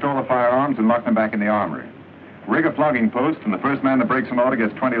 And collect all the firearms and lock them back in the armory. Rig a flogging post, and the first man that breaks an order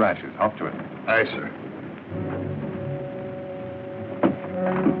gets 20 lashes. Hop to it. Aye, sir.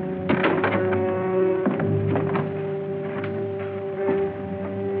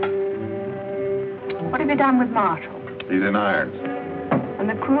 What have you done with Marshall? He's in irons. And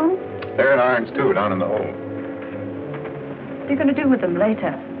the crew? They're in irons, too, down in the hold. What are you going to do with them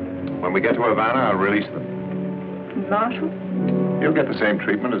later? When we get to Havana, I'll release them. And Marshall? He'll get the same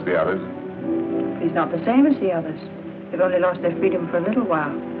treatment as the others. He's not the same as the others. They've only lost their freedom for a little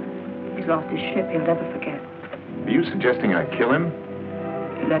while. He's lost his ship he'll never forget. Are you suggesting I kill him?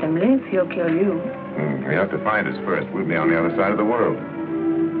 If you let him live, he'll kill you. You have to find us first. We'll be on the other side of the world.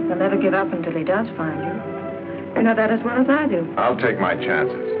 He'll never give up until he does find you. You know that as well as I do. I'll take my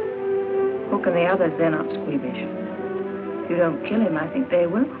chances. Hook and the others, they're not squeamish. If you don't kill him, I think they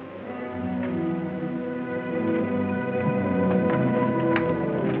will.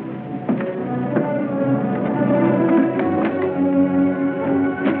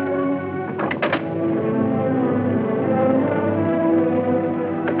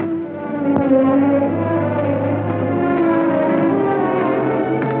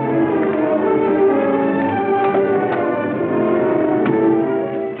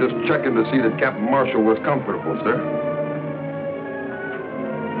 checking to see that Captain Marshall was comfortable, sir.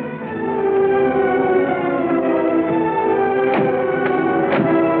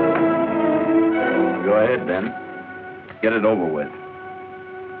 Go ahead, then. Get it over with.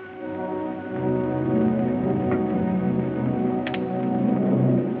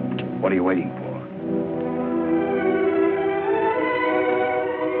 What are you waiting for?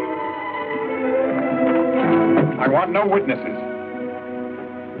 I want no witnesses.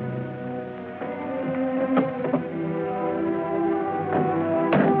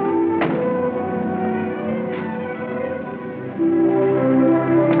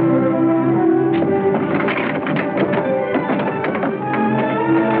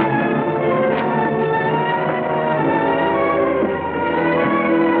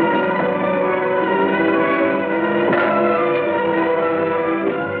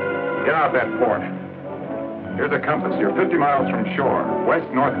 Get out that port. Here's a compass. You're 50 miles from shore,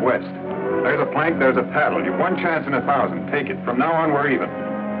 west-northwest. There's a plank, there's a paddle. You've one chance in 1,000. Take it. From now on, we're even.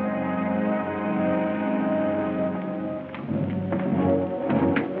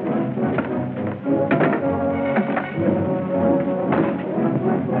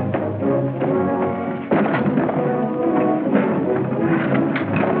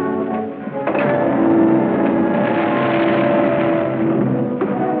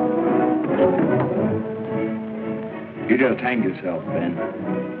 You just hang yourself, Ben.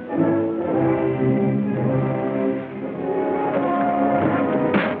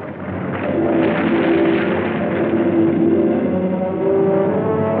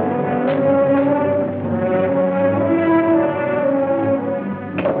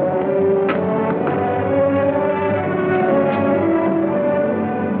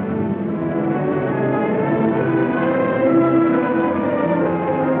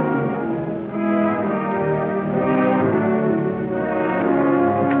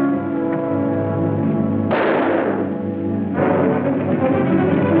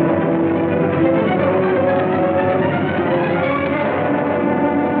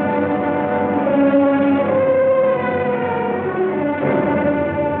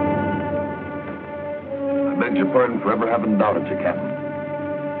 Pardon for ever having doubted you, Captain.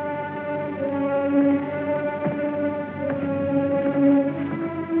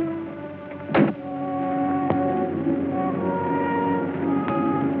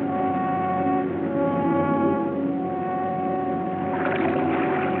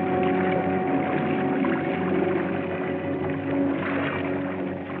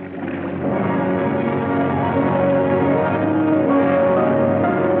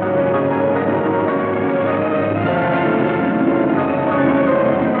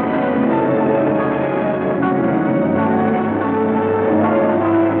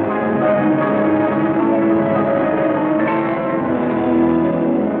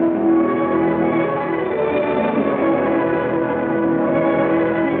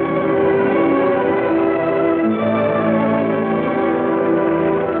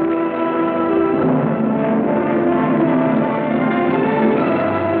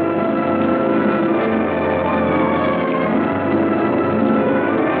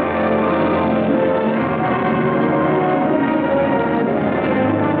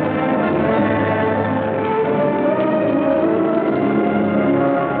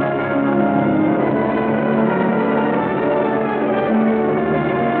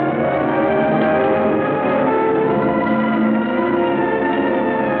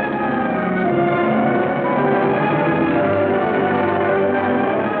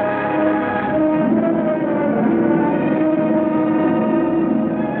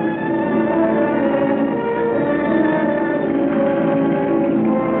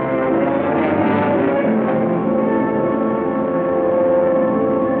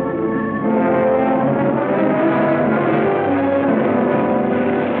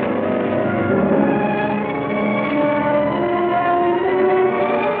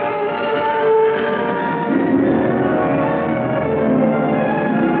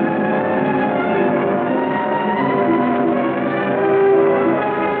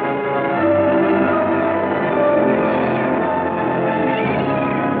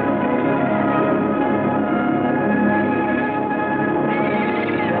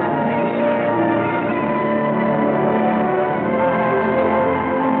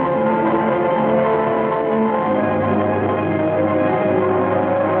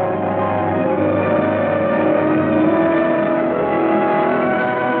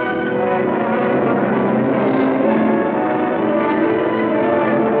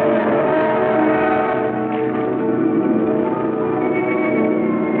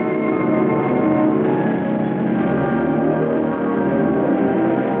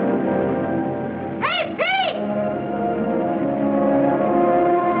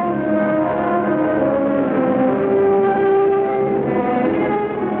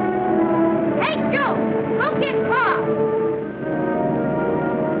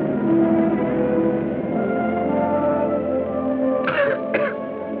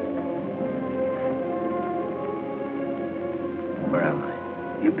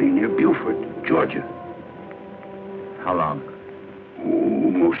 You've been near Beaufort, Georgia. How long?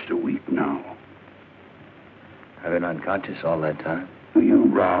 Almost a week now. I've been unconscious all that time. You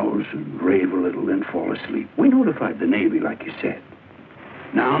rouse and rave a little, then fall asleep. We notified the Navy, like you said.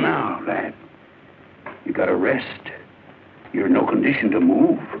 Now, lad. You gotta rest. You're in no condition to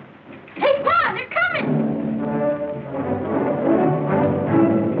move. Hey, Pa, they're coming!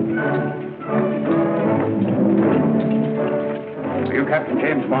 Are you Captain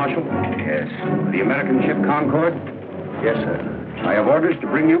James Marshall? Yes. The American ship Concord? Yes, sir. I have orders to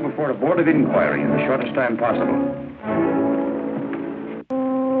bring you before a board of inquiry in the shortest time possible.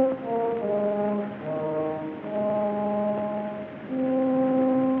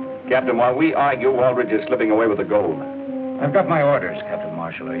 Captain, while we argue, Waldridge is slipping away with the gold. I've got my orders, Captain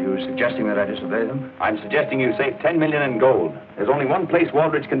Marshall. Are you suggesting that I disobey them? I'm suggesting you save $10 million in gold. There's only one place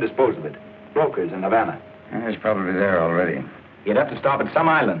Waldridge can dispose of it. Brokers in Havana. He's probably there already. He'd have to stop at some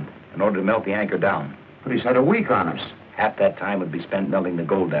island in order to melt the anchor down. But he's had a week on us. Half that time would be spent melting the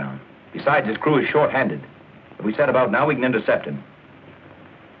gold down. Besides, his crew is short-handed. If we set about now, we can intercept him.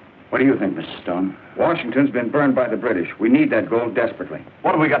 What do you think, Mr. Stone? Washington's been burned by the British. We need that gold desperately.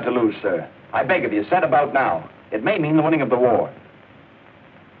 What have we got to lose, sir? I beg of you, set about now. It may mean the winning of the war.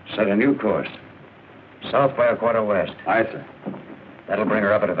 Set a new course. South by a quarter west. Aye, sir. That'll bring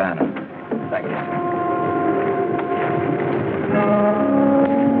her up at Havana. Thank you.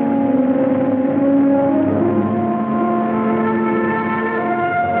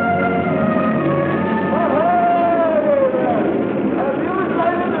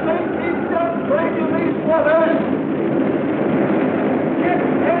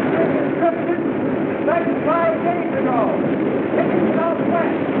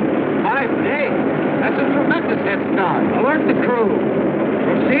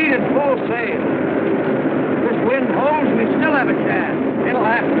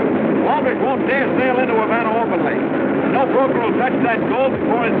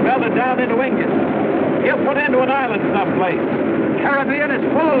 Caribbean is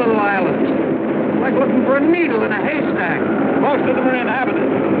full of little islands. Like looking for a needle in a haystack. Most of them are inhabited.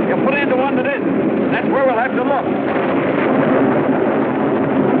 You put into one that isn't. That's where we'll have to look.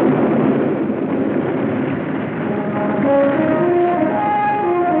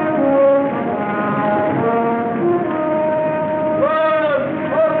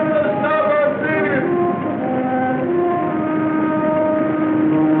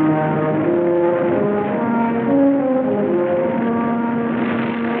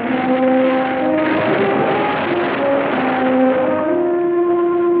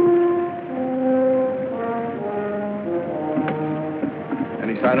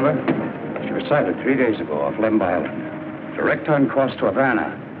 Sighted 3 days ago off Lemba Island. Direct on course to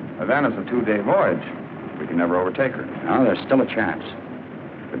Havana. Havana's a 2-day voyage. We can never overtake her. No, there's still a chance.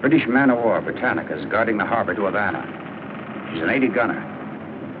 The British man-of-war, Patric, is guarding the harbor to Havana. She's an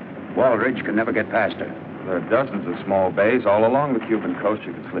 80-gunner. Waldridge can never get past her. There are dozens of small bays all along the Cuban coast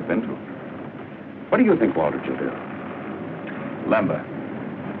you could slip into. What do you think Waldridge will do? Lemba.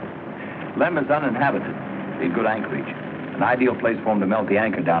 Lemba's uninhabited. Be good anchorage. An ideal place for him to melt the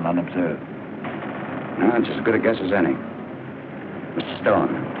anchor down unobserved. No, it's as good a guess as any. Mr. Stone,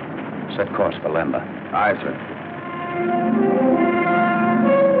 set course for Lemba. Aye, sir.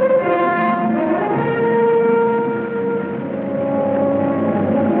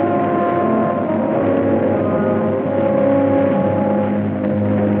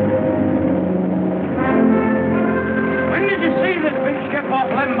 When did you see this big ship off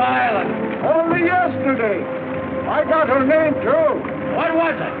Lemba Island? Only yesterday. I got her name, too. What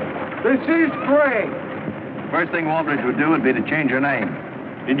was it? The Sea's Gray. First thing Waldridge would do would be to change her name.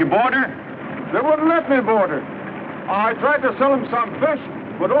 Did you board her? They wouldn't let me board her. I tried to sell them some fish,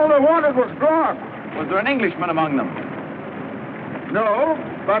 but all they wanted was grog. Was there an Englishman among them? No,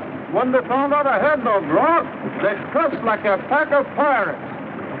 but when they found out I had no grog, they cussed like a pack of pirates.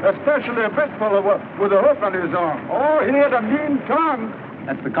 Especially a big fellow with a hook on his arm. Oh, he had a mean tongue.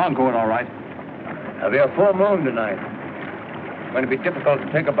 That's the Concord, all right. There'll be a full moon tonight. It's going to be difficult to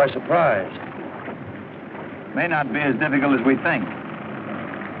take her by surprise. May not be as difficult as we think.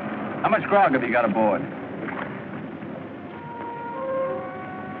 How much grog have you got aboard?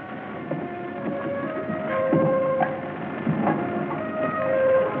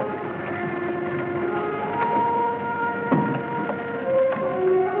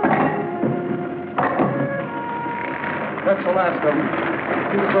 That's the last of them.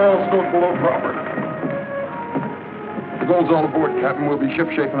 It's all stowed below proper. The gold's all aboard, Captain. We'll be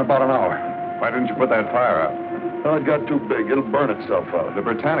ship-shape in about an hour. Why didn't you put that fire out? Oh, it got too big. It'll burn itself out. The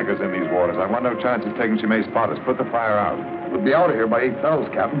Britannica's in these waters. I want no chance of taking she may spot us. Put the fire out. We'll be out of here by 8 bells,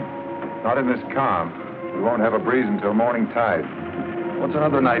 Captain. Not in this calm. We won't have a breeze until morning tide. What's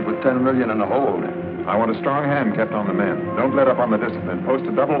another night with 10 million in the hold? I want a strong hand kept on the men. Don't let up on the discipline. Post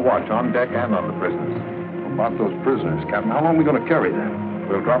a double watch on deck and on the prisoners. About those prisoners, Captain, how long are we going to carry them?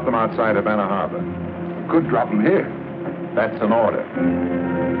 We'll drop them outside Havana Harbor. We could drop them here. That's an order.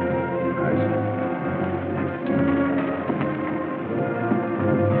 I see.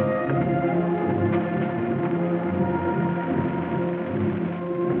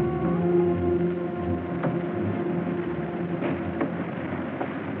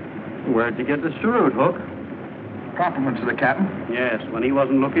 Where'd you get the cheroot, Hook? Compliments to the captain. Yes, when he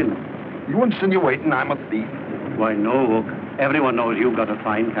wasn't looking. You insinuating I'm a thief? Why, no, Hook. Everyone knows you've got a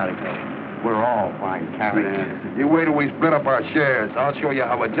fine character. We're all fine characters. You wait till we split up our shares. I'll show you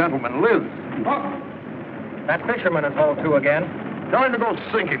how a gentleman lives. Hook! That fisherman is hauled to again. Tell him to go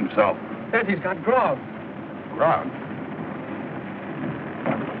sink himself. Says he's got grog. Grog.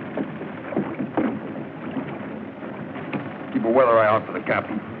 Keep a weather eye out for the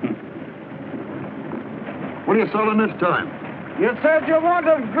captain. What are you selling this time? You said you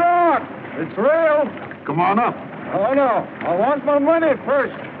wanted grog. It's real. Come on up. Oh, no. I want my money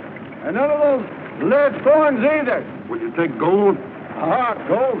first. And none of those lead coins either. Will you take gold?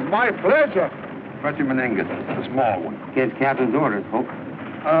 Gold's my pleasure. Fetch him an ingot, a small one. Gave Captain's orders, Hook.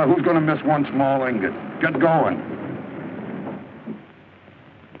 Who's going to miss one small ingot? Get going.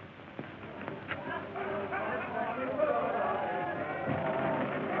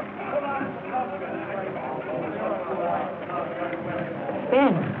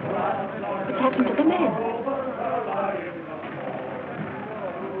 Ben, what's happened to the men?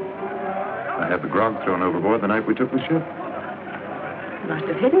 I had the grog thrown overboard the night we took the ship. Must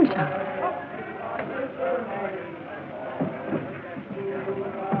have hidden some.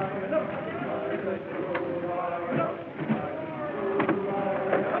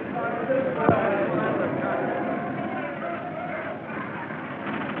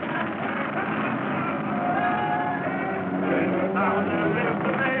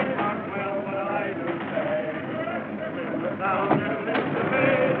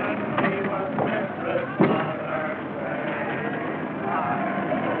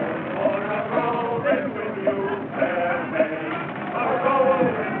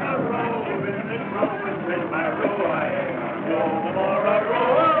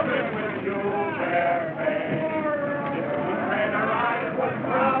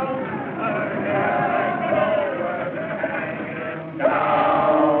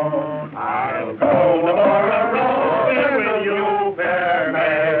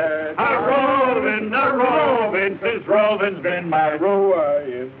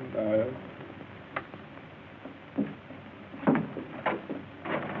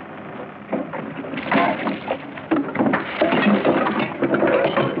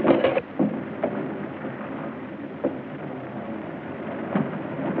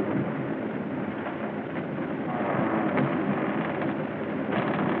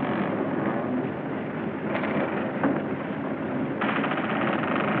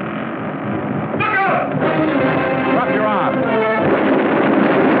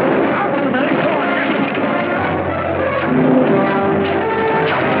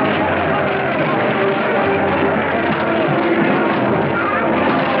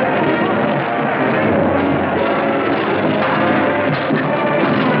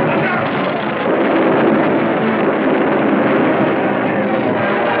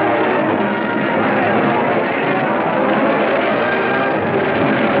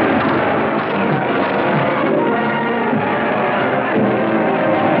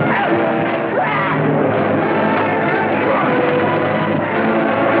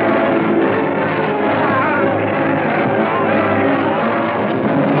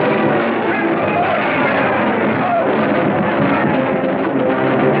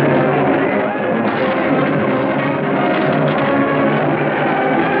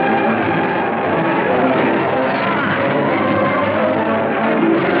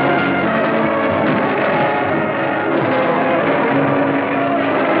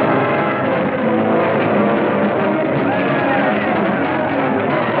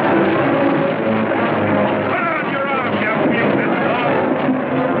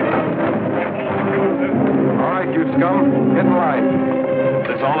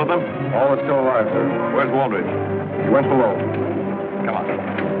 Waldridge. He went below. Come on.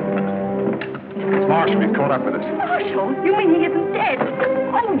 It's Marshall. He's caught up with us. Marshall? You mean he isn't dead?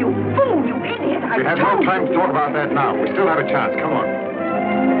 Oh, you fool, you idiot. We have no time to talk about that now. We still have a chance. Come on.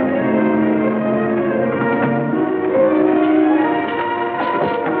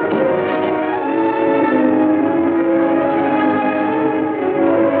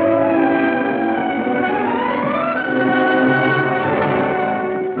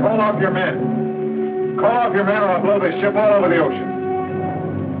 your men or I'll blow this ship all over the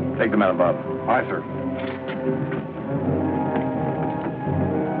ocean. Take the men above. Aye, sir.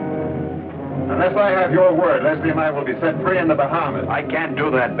 Unless I have your word, Leslie and I will be set free in the Bahamas. I can't do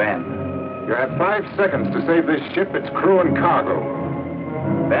that, Ben. You have 5 seconds to save this ship, its crew and cargo.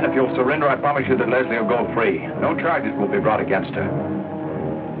 Ben, if you'll surrender, I promise you that Leslie will go free. No charges will be brought against her.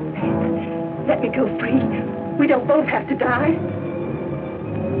 Let me go free. We don't both have to die.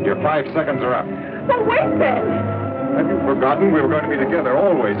 Your 5 seconds are up. Well, wait, Ben. Have you forgotten we were going to be together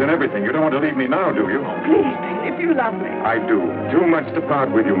always in everything? You don't want to leave me now, do you? Please, Ben, if you love me. I do. Too much to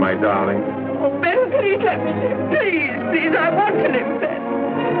part with you, my darling. Oh, Ben, please let me live. Please, please, I want to live, Ben.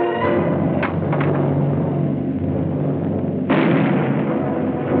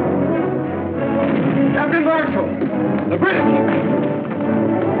 Captain Marshall! The British!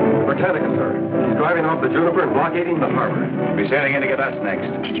 Britannica, sir. He's driving off the Juniper and blockading the harbor. Be sailing in to get us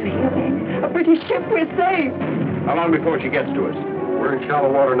next. Did you hear that? A British ship, we're saved. How long before she gets to us? We're in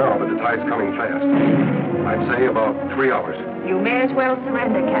shallow water now, but the tide's coming fast. I'd say about 3 hours. You may as well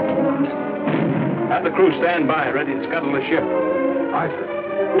surrender, Captain Marshall. Have the crew stand by, ready to scuttle the ship. Aye, sir.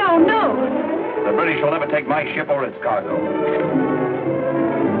 No, no. The British will never take my ship or its cargo.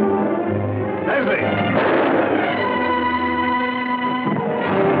 Leslie!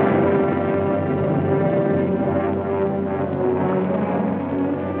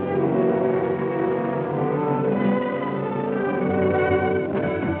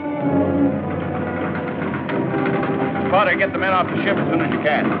 Potter, get the men off the ship as soon as you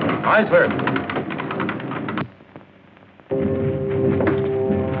can. Aye, sir.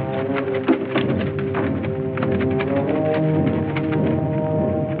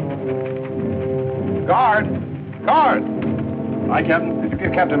 Guard! Guard! Aye, Captain. Did you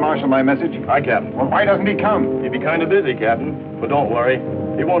give Captain Marshall my message? Aye, Captain. Well, why doesn't he come? He'd be kind of busy, Captain. But don't worry.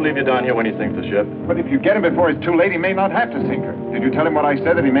 He won't leave you down here when he sinks the ship. But if you get him before it's too late, he may not have to sink her. Did you tell him what I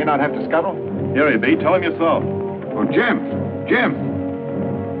said, that he may not have to scuttle? Here he be. Tell him yourself. Oh, Jim! Jim!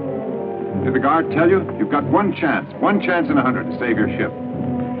 Did the guard tell you? You've got one chance in 100 to save your ship.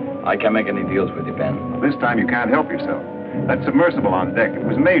 I can't make any deals with you, Ben. This time you can't help yourself. That submersible on deck, it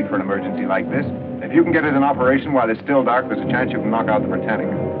was made for an emergency like this. If you can get it in operation while it's still dark, there's a chance you can knock out the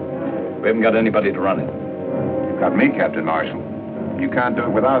Britannica. We haven't got anybody to run it. You've got me, Captain Marshall. You can't do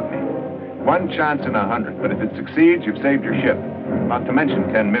it without me. One chance in 100, but if it succeeds, you've saved your ship. Not to mention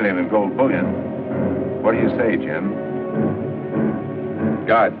 10 million in gold bullion. What do you say, Jim?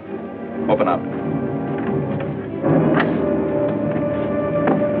 Guard, open up.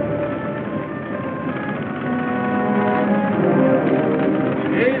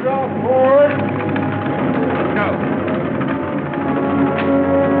 He's off board. No.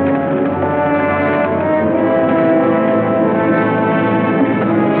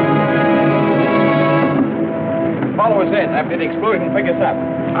 Follow us in. After the explosion, pick us up.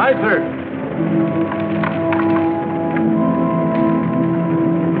 Aye, sir.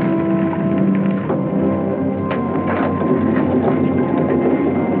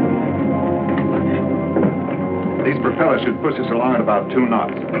 These propellers should push us along at about 2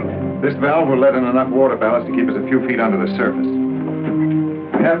 knots. This valve will let in enough water ballast to keep us a few feet under the surface.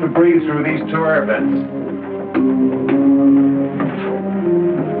 We have to breathe through these 2 air vents.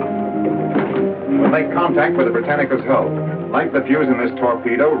 We'll make contact with the Britannica's hull. Light the fuse in this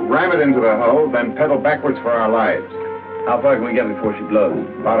torpedo, ram it into the hull, then pedal backwards for our lives. How far can we get before she blows?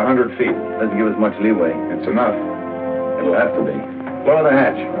 About 100 feet. Doesn't give us much leeway. It's enough. It'll have to be. Lower the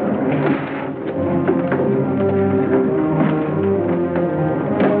hatch.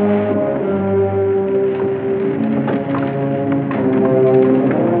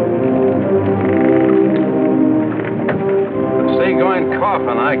 Seagoing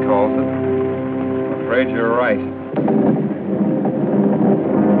coffin, I calls it. I'm afraid you're right.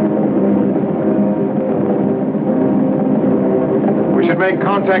 We should make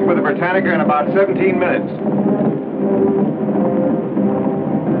contact with the Britannica in about 17 minutes.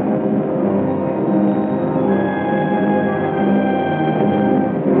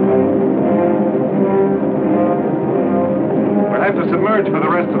 We'll have to submerge for the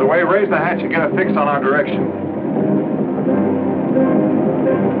rest of the way. Raise the hatch and get a fix on our direction.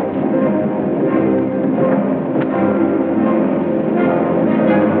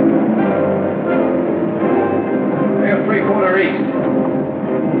 They're 3/4 east.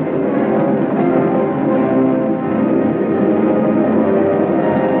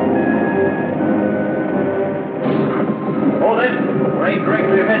 Hold it. We're aimed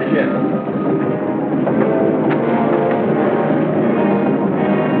directly amidships.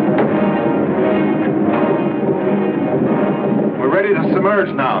 We're ready to submerge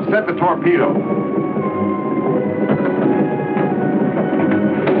now. Set the torpedo.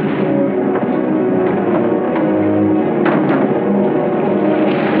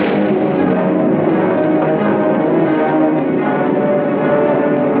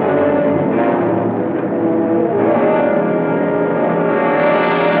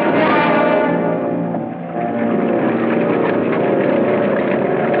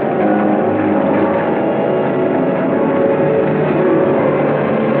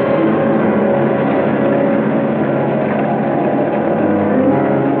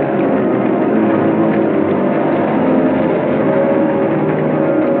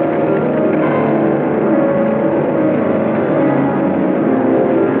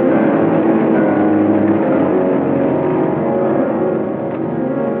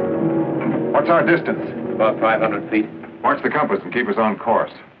 our distance? About 500 feet. Watch the compass and keep us on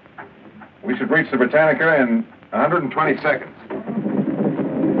course. We should reach the Britannica in 120 seconds.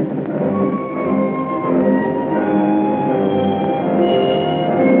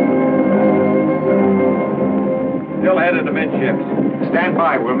 Still headed amidships. Stand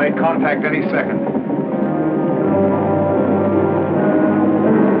by. We'll make contact any second.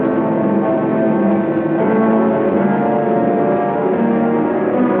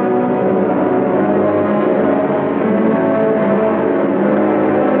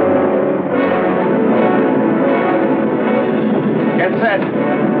 Get set.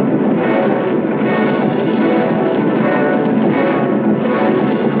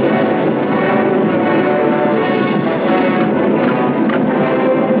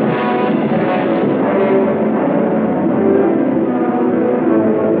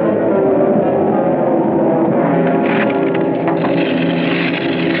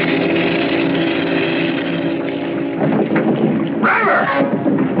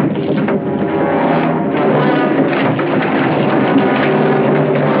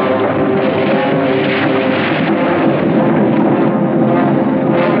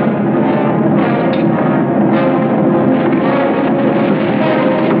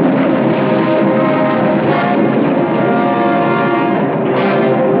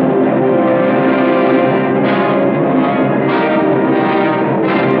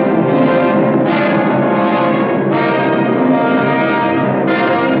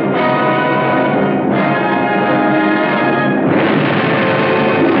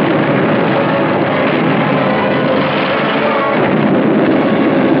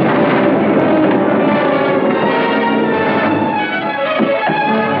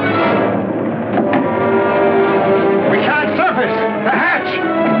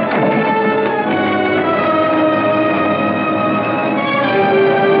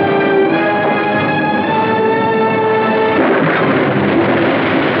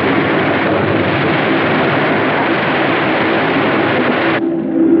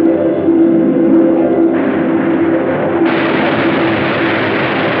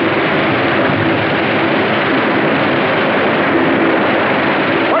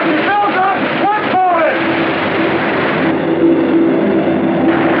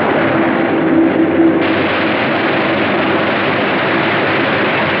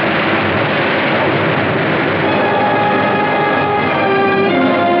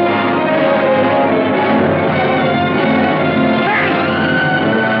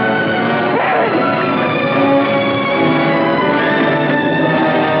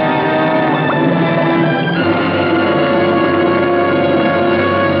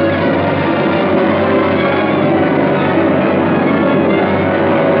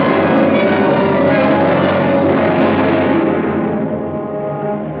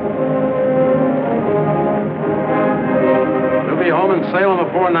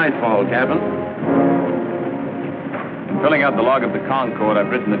 Nightfall, Captain. In filling out the log of the Concord,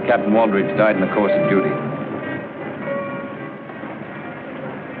 I've written that Captain Waldridge died in the course of duty.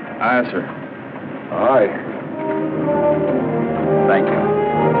 Aye, sir. Aye. Thank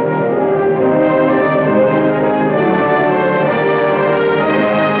you.